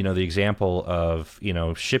the example of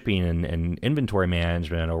shipping and inventory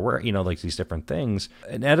management, or where like these different things.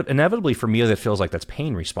 Inevitably for me, that feels like that's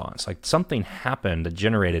pain response. Like something happened that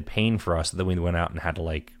generated pain for us that then we went out and had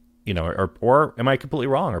to or am I completely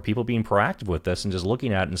wrong? Are people being proactive with this and just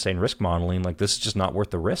looking at it and saying risk modeling, like this is just not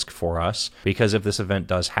worth the risk for us because if this event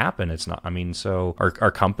does happen, it's not. I mean, so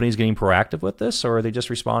are companies getting proactive with this, or are they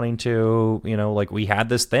just responding to like we had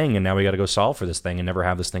this thing and now we got to go solve for this thing and never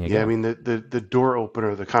have this thing again? Yeah, I mean the door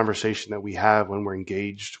opener, the conversation that we have when we're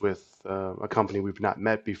engaged with a company we've not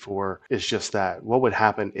met before is just that. What would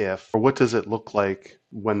happen if, or what does it look like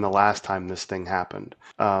when the last time this thing happened?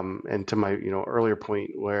 And to my earlier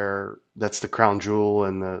point, where that's the crown jewel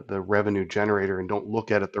and the revenue generator, and don't look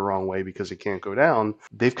at it the wrong way because it can't go down.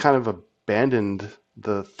 They've kind of abandoned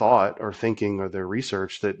the thought or thinking or their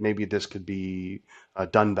research that maybe this could be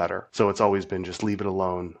done better. So it's always been just leave it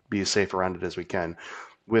alone, be as safe around it as we can.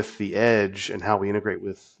 With the edge and how we integrate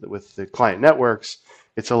with the client networks,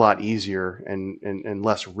 it's a lot easier and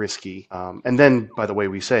less risky. And then, by the way,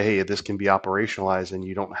 we say, hey, this can be operationalized and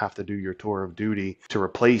you don't have to do your tour of duty to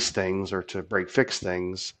replace things or to break fix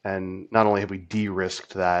things. And not only have we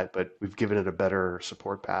de-risked that, but we've given it a better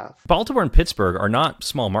support path. Baltimore and Pittsburgh are not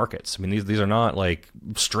small markets. I mean, these are not like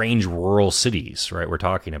strange rural cities, right? We're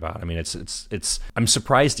talking about. I mean, it's. I'm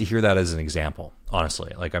surprised to hear that as an example.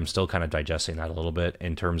 Honestly, like I'm still kind of digesting that a little bit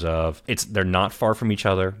in terms of they're not far from each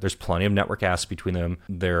other. There's plenty of network asset between them.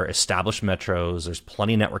 They're established metros. There's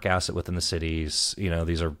plenty of network asset within the cities. You know,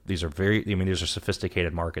 these are very, I mean, these are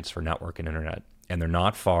sophisticated markets for network and internet. And they're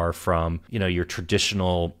not far from, you know, your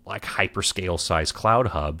traditional like hyperscale size cloud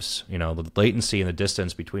hubs. You know, the latency and the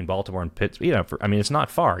distance between Baltimore and Pittsburgh, you know, I mean, it's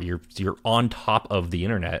not far. You're on top of the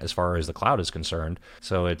internet as far as the cloud is concerned.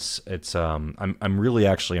 So I'm really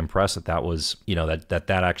actually impressed that was, you know, that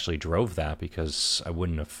actually drove that, because I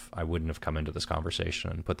wouldn't have come into this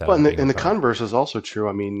conversation and put that. Well, and the converse is also true.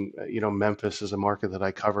 I mean, you know, Memphis is a market that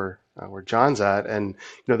I cover where John's at, and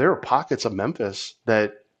you know, there are pockets of Memphis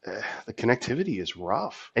that the connectivity is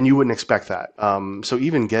rough, and you wouldn't expect that. So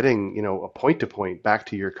even getting, you know, a point-to-point back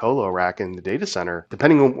to your colo rack in the data center,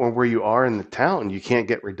 depending on where you are in the town, you can't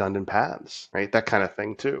get redundant paths, right? That kind of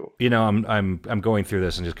thing too. You know, I'm going through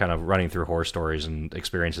this and just kind of running through horror stories and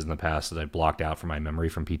experiences in the past that I blocked out from my memory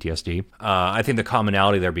from PTSD. I think the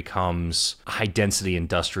commonality there becomes high-density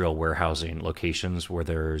industrial warehousing locations where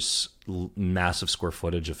there's massive square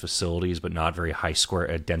footage of facilities, but not very high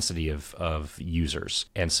square density of users.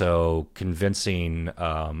 And so convincing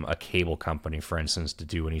a cable company, for instance, to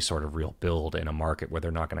do any sort of real build in a market where they're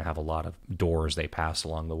not going to have a lot of doors they pass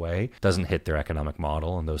along the way doesn't hit their economic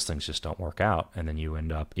model, and those things just don't work out. And then you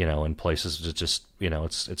end up, you know, in places that just, you know,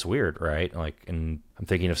 it's weird, right? Like, and I'm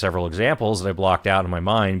thinking of several examples that I blocked out in my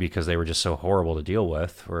mind because they were just so horrible to deal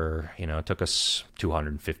with, where, you know, it took us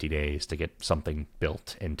 250 days to get something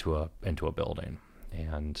built into a building.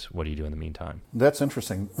 And what do you do in the meantime? That's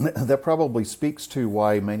interesting. That probably speaks to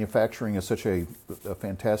why manufacturing is such a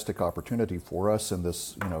fantastic opportunity for us. And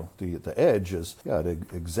this, you know, the edge is,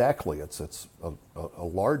 exactly. It's a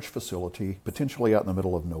large facility, potentially out in the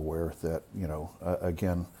middle of nowhere that, you know,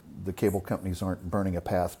 again, the cable companies aren't burning a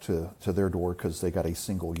path to their door because they got a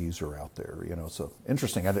single user out there, you know. So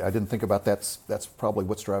interesting. I didn't think about that. That's probably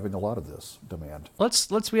what's driving a lot of this demand.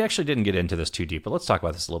 We actually didn't get into this too deep, but let's talk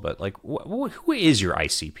about this a little bit. Like, who is your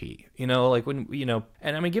ICP? You know, like when, you know,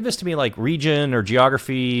 and I mean, give this to me like region or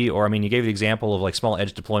geography, or I mean, you gave the example of like small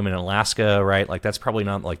edge deployment in Alaska, right? Like that's probably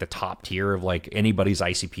not like the top tier of like anybody's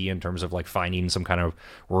ICP in terms of like finding some kind of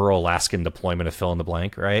rural Alaskan deployment of fill in the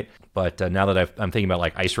blank, right? But now that I'm thinking about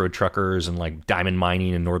like ice road truckers and like diamond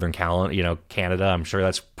mining in northern Canada, I'm sure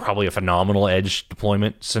that's probably a phenomenal edge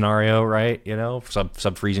deployment scenario, right? You know,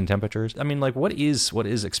 sub freezing temperatures. I mean, like what is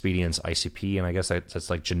Expedient's ICP? And I guess that's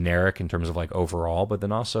like generic in terms of like overall, but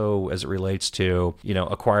then also as it relates to, you know,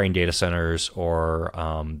 acquiring data centers or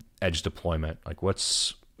edge deployment, like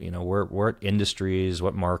what's, you know, what industries,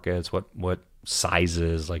 what markets, what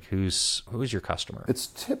sizes, like who's your customer? It's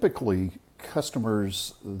typically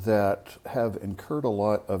customers that have incurred a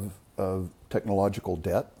lot of technological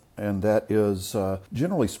debt, and that is,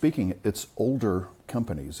 generally speaking, it's older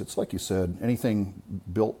companies. It's like you said, anything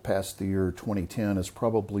built past the year 2010 is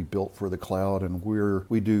probably built for the cloud, and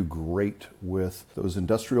we do great with those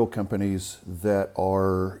industrial companies that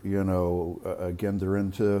are, you know, again, they're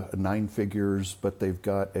into 9 figures, but they've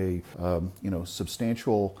got a, you know,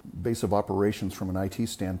 substantial base of operations from an IT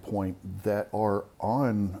standpoint that are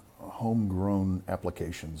on homegrown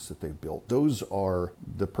applications that they've built. Those are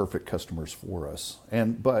the perfect customers for us.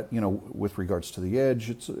 But you know, with regards to the edge,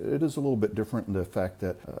 it is a little bit different in the fact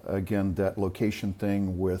that again, that location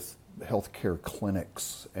thing with healthcare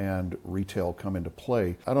clinics and retail come into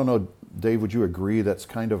play. I don't know, Dave, would you agree that's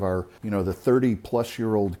kind of our, you know, the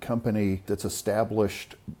 30-plus-year-old company that's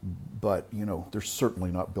established, but, you know, they're certainly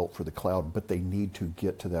not built for the cloud, but they need to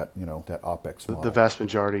get to that, you know, that OpEx model. The vast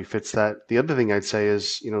majority fits that. The other thing I'd say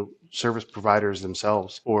is, you know, service providers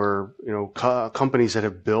themselves, or, you know, companies that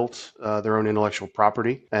have built their own intellectual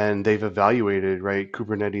property and they've evaluated, right,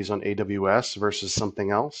 Kubernetes on AWS versus something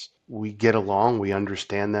else. We get along. We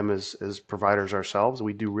understand them as providers ourselves.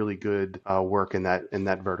 We do really good work in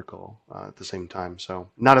that vertical at the same time. So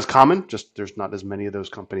not as common. Just there's not as many of those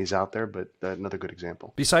companies out there. But another good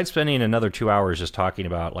example. Besides spending another 2 hours just talking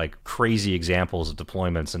about like crazy examples of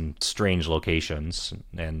deployments in strange locations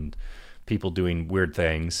and people doing weird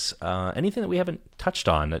things, anything that we haven't touched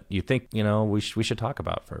on that you think, you know, we should talk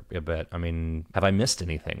about for a bit? I mean, have I missed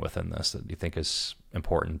anything within this that you think is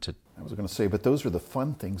important to I was going to say, but those are the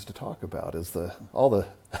fun things to talk about. Is all the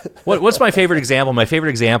What's my favorite example? My favorite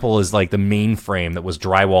example is like the mainframe that was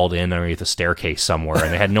drywalled in underneath a staircase somewhere,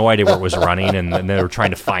 and they had no idea where it was running, and they were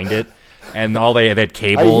trying to find it. And all they had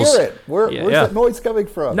cables. I hear it. Where's that noise coming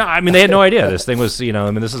from? No, I mean, they had no idea. This thing was,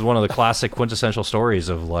 this is one of the classic quintessential stories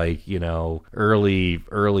of like,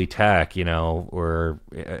 early tech, where,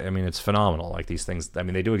 I mean, it's phenomenal. Like these things, I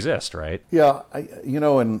mean, they do exist, right? Yeah,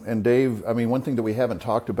 and Dave, I mean, one thing that we haven't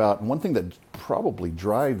talked about, and one thing that probably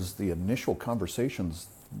drives the initial conversations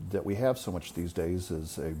that we have so much these days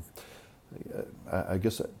is I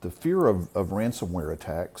guess the fear of ransomware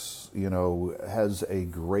attacks, has a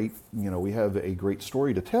great, we have a great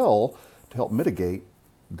story to tell to help mitigate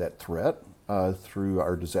that threat through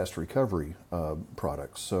our disaster recovery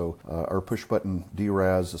products. So our push button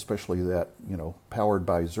DRAS, especially that, powered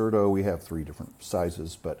by Zerto, we have 3 different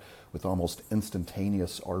sizes, but with almost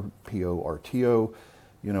instantaneous RPO, RTO.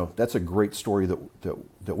 That's a great story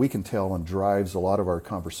that we can tell and drives a lot of our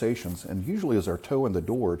conversations, and usually is our toe in the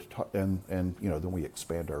door to talk, and then we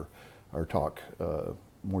expand our talk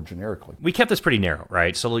more generically. We kept this pretty narrow,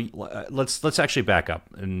 right? So let's actually back up.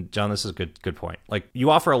 And John, this is a good point. Like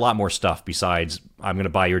you offer a lot more stuff besides I'm going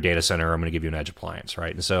to buy your data center, I'm going to give you an edge appliance,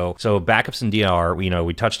 right? And so backups and DR,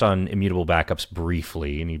 we touched on immutable backups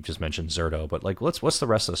briefly, and you just mentioned Zerto, but like what's the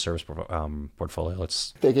rest of the service portfolio?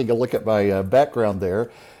 Let's taking a look at my background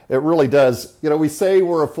there. It really does. We say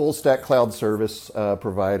we're a full stack cloud service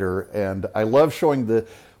provider, and I love showing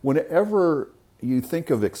whenever you think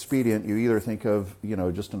of Expedient, you either think of,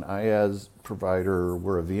 just an IaaS provider, or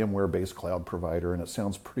we're a VMware-based cloud provider, and it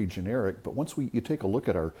sounds pretty generic. But once you take a look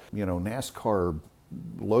at our, NASCAR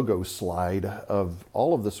logo slide of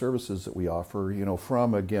all of the services that we offer,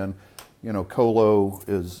 from, again, Colo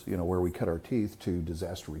is, where we cut our teeth, to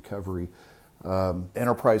disaster recovery,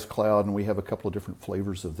 enterprise cloud, and we have a couple of different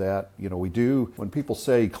flavors of that. We do, when people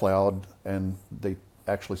say cloud, and they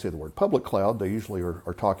actually say the word public cloud, they usually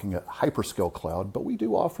are talking a hyperscale cloud, but we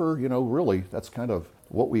do offer, really, that's kind of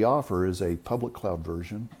what we offer is a public cloud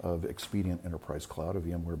version of Expedient Enterprise Cloud, a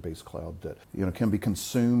VMware-based cloud that, can be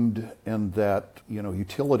consumed in that,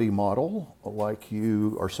 utility model like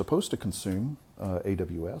you are supposed to consume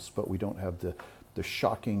AWS, but we don't have the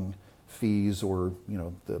shocking fees or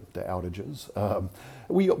the outages.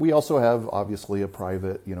 We also have obviously a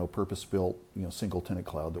private purpose-built single tenant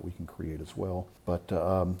cloud that we can create as well. But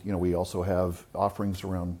we also have offerings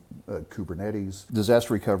around Kubernetes,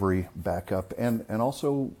 disaster recovery, backup, and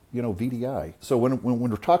also VDI. So when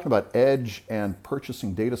we're talking about edge and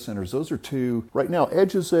purchasing data centers, those are two. Right now,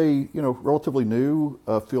 edge is a relatively new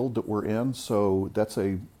field that we're in, so that's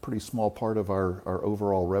a pretty small part of our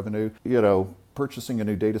overall revenue. Purchasing a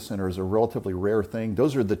new data center is a relatively rare thing.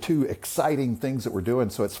 Those are the two exciting things that we're doing,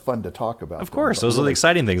 so it's fun to talk about. Of course, those are the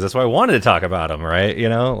exciting things. That's why I wanted to talk about them, right?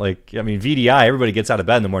 VDI, everybody gets out of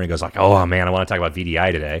bed in the morning and goes like, oh man, I want to talk about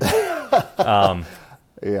VDI today.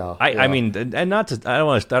 Yeah. I mean, and I don't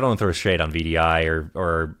want to throw shade on VDI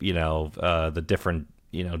or the different,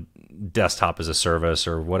 desktop as a service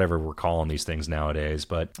or whatever we're calling these things nowadays.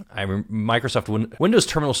 But Microsoft Windows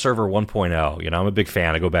Terminal Server 1.0, I'm a big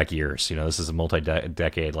fan. I go back years. This is a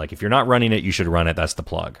multi-decade. Like if you're not running it, you should run it. That's the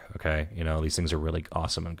plug. Okay. These things are really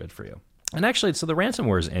awesome and good for you. And actually, so the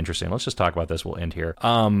ransomware is interesting. Let's just talk about this. We'll end here.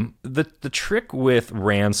 The trick with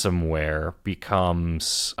ransomware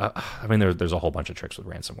becomes, there's a whole bunch of tricks with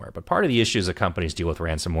ransomware, but part of the issues that companies deal with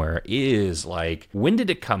ransomware is like, when did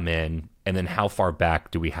it come in? And then how far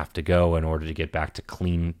back do we have to go in order to get back to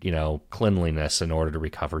cleanliness in order to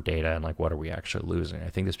recover data? And like, what are we actually losing? I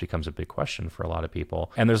think this becomes a big question for a lot of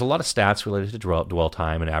people. And there's a lot of stats related to dwell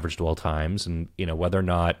time and average dwell times, and whether or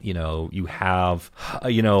not you have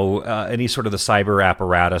any sort of the cyber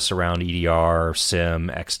apparatus around EDR, SIM,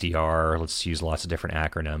 XDR. Let's use lots of different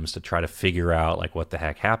acronyms to try to figure out like what the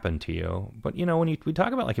heck happened to you. But when we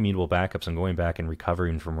talk about like immutable backups and going back and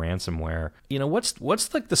recovering from ransomware,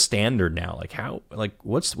 what's like the standard now?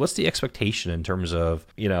 What's the expectation in terms of,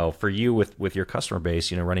 for you with your customer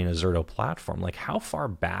base, running a Zerto platform? Like how far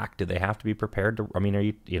back do they have to be prepared to, are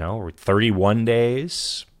you, 31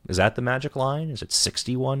 days? Is that the magic line? Is it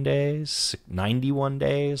 61 days, 91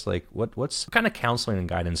 days? Like what kind of counseling and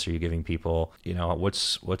guidance are you giving people?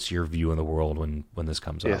 What's your view in the world when this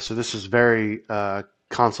comes up? Yeah, so this is very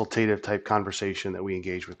consultative type conversation that we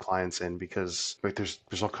engage with clients in, because like there's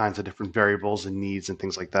all kinds of different variables and needs and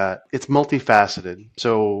things like that. It's multifaceted.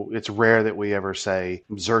 So it's rare that we ever say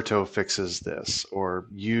Zerto fixes this or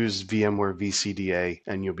use VMware vCDA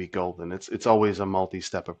and you'll be golden. It's always a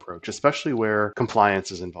multi-step approach, especially where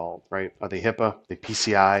compliance is involved, right? Are they HIPAA? Are they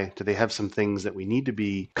PCI? Do they have some things that we need to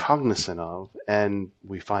be cognizant of? And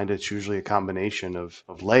we find it's usually a combination of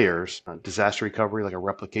layers, disaster recovery, like a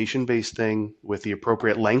replication based thing with the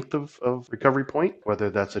appropriate length of recovery point, whether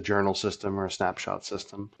that's a journal system or a snapshot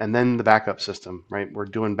system. And then the backup system, right? We're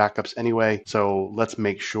doing backups anyway. So let's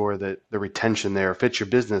make sure that the retention there fits your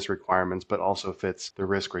business requirements, but also fits the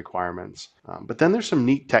risk requirements. But then there's some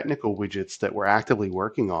neat technical widgets that we're actively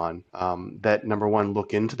working on that, number one,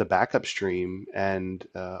 look into the backup stream and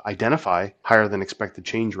identify higher than expected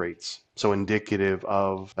change rates. So indicative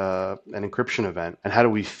of an encryption event. And how do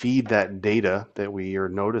we feed that data that we are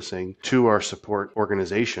noticing to our support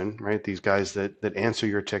organization, right? These guys that answer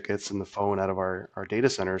your tickets and the phone out of our data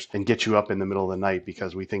centers and get you up in the middle of the night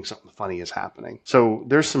because we think something funny is happening. So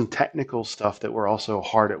there's some technical stuff that we're also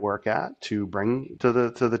hard at work at to bring to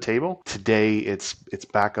the table. Today it's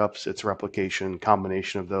backups, it's replication,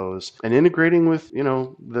 combination of those, and integrating with,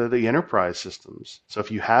 the enterprise systems. So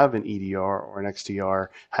if you have an EDR or an XDR,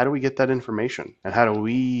 how do we get that information and how do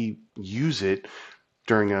we use it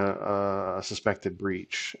during a suspected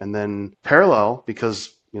breach? And then parallel,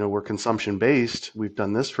 because we're consumption based, we've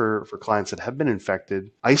done this for clients that have been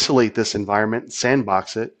infected, isolate this environment,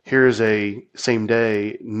 sandbox it. Here's a same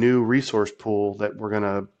day new resource pool that we're going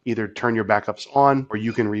to either turn your backups on or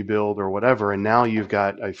you can rebuild or whatever. And now you've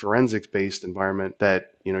got a forensics based environment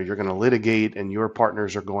that you're going to litigate, and your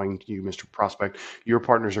partners are going to, you, Mr. Prospect, your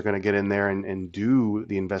partners are going to get in there and do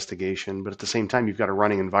the investigation. But at the same time, you've got a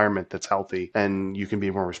running environment that's healthy and you can be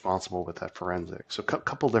more responsible with that forensic. So a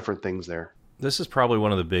couple different things there. This is probably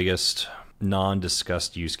one of the biggest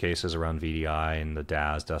non-discussed use cases around VDI and the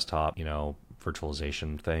DAS desktop,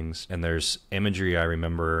 virtualization things. And there's imagery I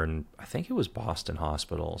remember, and I think it was Boston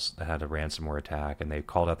hospitals that had a ransomware attack, and they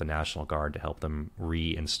called out the National Guard to help them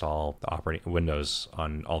reinstall the operating Windows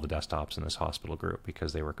on all the desktops in this hospital group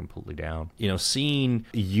because they were completely down. Seeing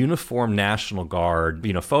uniformed National Guard,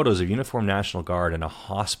 photos of uniformed National Guard in a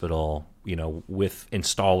hospital, with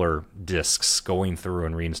installer disks going through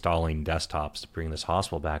and reinstalling desktops to bring this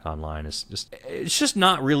hospital back online it's just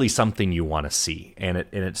not really something you want to see. And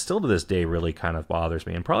it still to this day really kind of bothers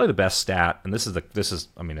me. And probably the best stat, and it's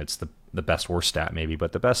the best worst stat maybe,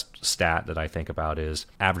 but the best stat that I think about is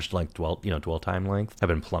average length dwell time length have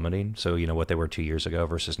been plummeting. So what they were 2 years ago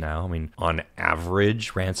versus now. On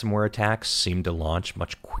average, ransomware attacks seem to launch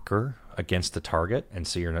much quicker against the target, and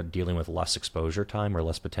so you're not dealing with less exposure time or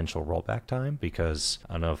less potential rollback time. Because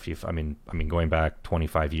I don't know if you've, going back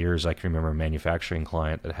 25 years, I can remember a manufacturing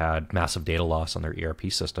client that had massive data loss on their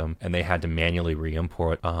ERP system, and they had to manually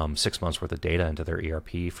re-import 6 months worth of data into their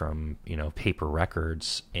ERP from paper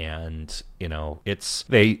records, and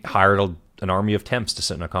they hired an army of temps to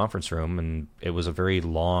sit in a conference room, and it was a very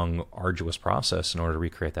long, arduous process in order to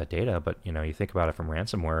recreate that data. But you think about it from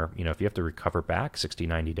ransomware, if you have to recover back 60,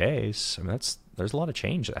 90 days, there's a lot of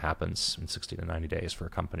change that happens in 60 to 90 days for a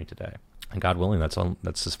company today. And God willing, that's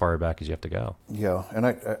as far back as you have to go. Yeah,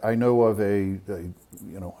 and I know of a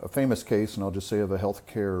famous case, and I'll just say of a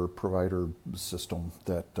healthcare provider system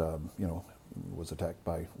that was attacked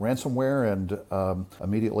by ransomware and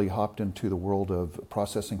immediately hopped into the world of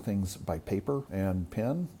processing things by paper and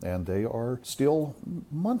pen, and they are still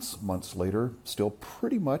months later still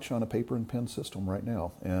pretty much on a paper and pen system right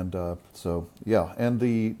now. And and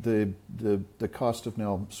the cost have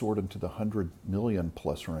now soared into the 100 million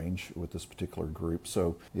plus range with this particular group.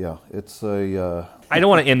 So yeah, it's a I don't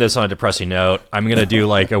want to end this on a depressing note. I'm going to do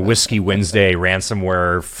like a Whiskey Wednesday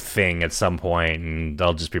ransomware thing at some point, and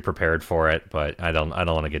I'll just be prepared for it. But I don't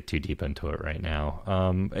want to get too deep into it right now.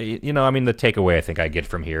 The takeaway I think I get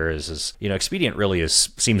from here is Expedient really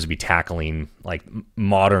seems to be tackling like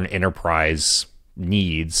modern enterprise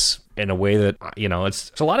needs in a way that,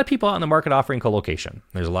 it's a lot of people out in the market offering co-location.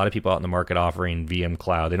 There's a lot of people out in the market offering VM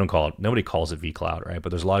cloud. Nobody calls it vCloud, right? But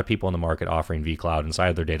there's a lot of people in the market offering vCloud inside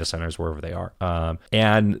of their data centers, wherever they are.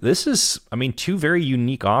 And this is, two very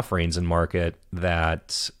unique offerings in market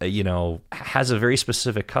that, has a very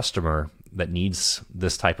specific customer that needs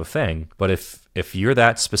this type of thing. But if you're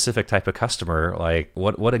that specific type of customer, like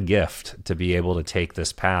what a gift to be able to take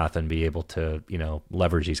this path and be able to,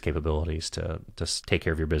 leverage these capabilities to just take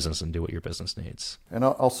care of your business and do what your business needs. And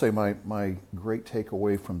I'll say my great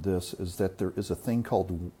takeaway from this is that there is a thing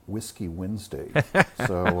called Whiskey Wednesday.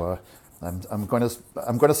 So I'm going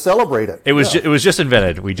to celebrate it. It was it was just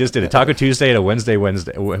invented. We just did it. Taco Tuesday and a Whiskey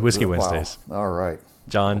Wow. Wednesdays. All right.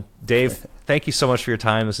 John, Dave, thank you so much for your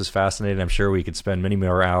time. This is fascinating. I'm sure we could spend many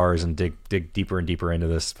more hours and dig deeper and deeper into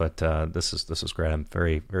this, but this is great. I'm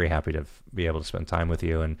very, very happy to be able to spend time with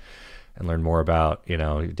you and learn more about,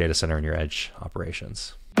 data center and your edge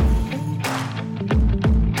operations.